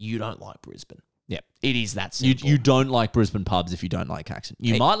 you don't like Brisbane. Yeah. It is that You simple. you don't like Brisbane pubs if you don't like Caxton.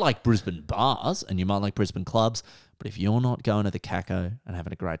 You might like Brisbane bars and you might like Brisbane clubs, but if you're not going to the Caco and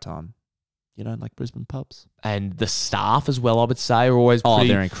having a great time, you don't like Brisbane pubs. And the staff as well, I would say, are always pretty...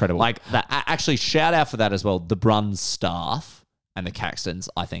 they're incredible. Like that. Actually, shout out for that as well. The Bruns staff and the Caxtons,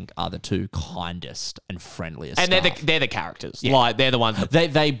 I think, are the two kindest and friendliest And staff. they're the characters. Yeah. Like, they're the ones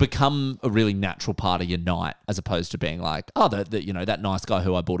that... They become a really natural part of your night, as opposed to being like, oh, that nice guy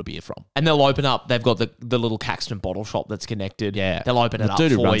who I bought a beer from. And they'll open up. They've got the little Caxton bottle shop that's connected. Yeah, They'll open it the up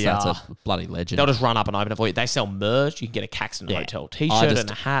dude who for runs you. that's a bloody legend. They'll just run up and open it for you. They sell merch. You can get a Caxton Hotel T-shirt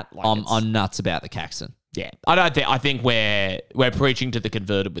and a hat. Like, I'm nuts about the Caxton. yeah, I think we're preaching to the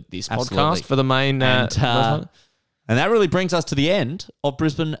converted with this Absolutely. podcast for the main. And that really brings us to the end of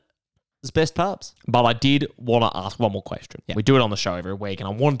Brisbane's best pubs. But I did want to ask one more question. Yeah. We do it on the show every week, and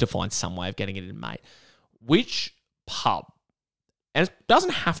I wanted to find some way of getting it in, mate. Which pub, and it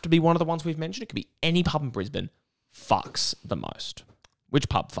doesn't have to be one of the ones we've mentioned, it could be any pub in Brisbane, fucks the most? Which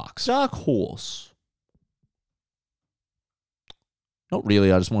pub fucks? Dark Horse. Not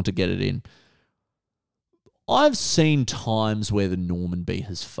really. I just want to get it in. I've seen times where the Normanby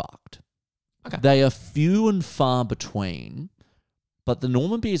has fucked. Okay. They are few and far between, but the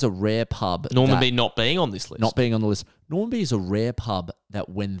Normanby is a rare pub. Normanby that- not being on this list. not being on the list. Normanby is a rare pub that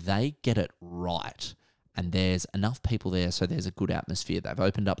when they get it right, and there's enough people there, so there's a good atmosphere. They've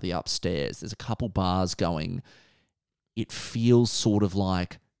opened up the upstairs. There's a couple bars going. It feels sort of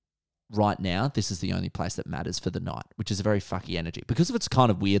like right now, this is the only place that matters for the night, which is a very fucky energy because of its kind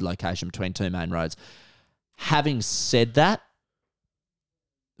of weird location between two main roads. Having said that,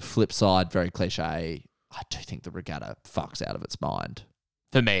 flip side, very cliche, I do think the Regatta fucks out of its mind.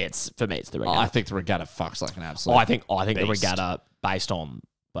 For me, it's the Regatta. I think the Regatta fucks like an absolute I think the beast. Regatta, based on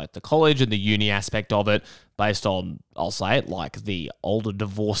both the college and the uni aspect of it, based on, I'll say it, like the older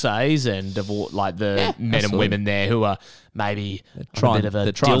divorcees and like the men and absolutely. women there who are maybe trying- a bit of a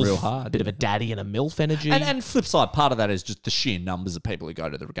they're trying dilf, real hard, bit of a daddy and a milf energy. And flip side, part of that is just the sheer numbers of people who go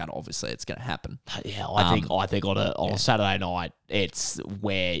to the Regatta. Obviously, it's going to happen. yeah, I think on a Saturday night, it's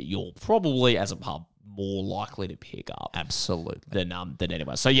where you're probably as a pub more likely to pick up Absolutely. than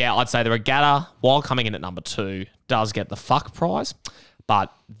anyone. So yeah, I'd say the Regatta, while coming in at number 2, does get the fuck prize.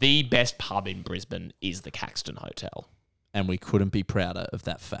 But the best pub in Brisbane is the Caxton Hotel. And we couldn't be prouder of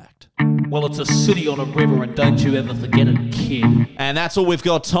that fact. Well, it's a city on a river, and don't you ever forget it, kid. And that's all we've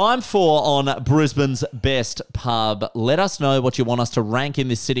got time for on Brisbane's best pub. Let us know what you want us to rank in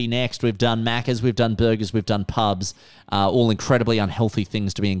this city next. We've done Macca's, we've done burgers, we've done pubs, all incredibly unhealthy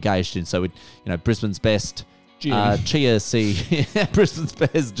things to be engaged in. So, Brisbane's best Chia C, Brisbane's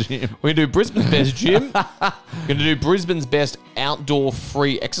best gym. We're going to do Brisbane's best gym. We're going to do Brisbane's best outdoor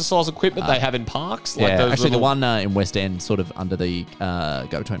free exercise equipment they have in parks. Like those Actually, the little- one in West End, sort of under the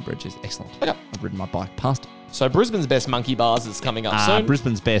go-between bridge, is excellent. Okay. I've ridden my bike past it. So Brisbane's best monkey bars is coming up soon.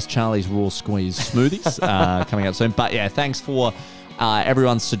 Brisbane's best Charlie's Raw Squeeze smoothies coming up soon. But yeah, thanks for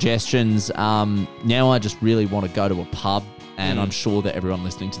everyone's suggestions. Now I just really want to go to a pub, and I'm sure that everyone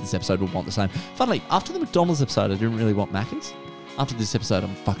listening to this episode will want the same. Funnily, after the McDonald's episode, I didn't really want Macca's. After this episode,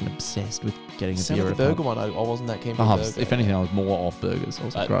 I'm fucking obsessed with getting a beer at a pub. one, I wasn't that keen for Oh, the burger. if anything, I was more off burgers. I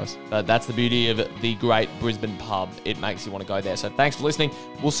was gross. But that's the beauty of the great Brisbane pub. It makes you want to go there. So thanks for listening.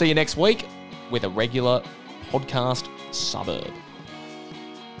 We'll see you next week with a regular podcast suburb.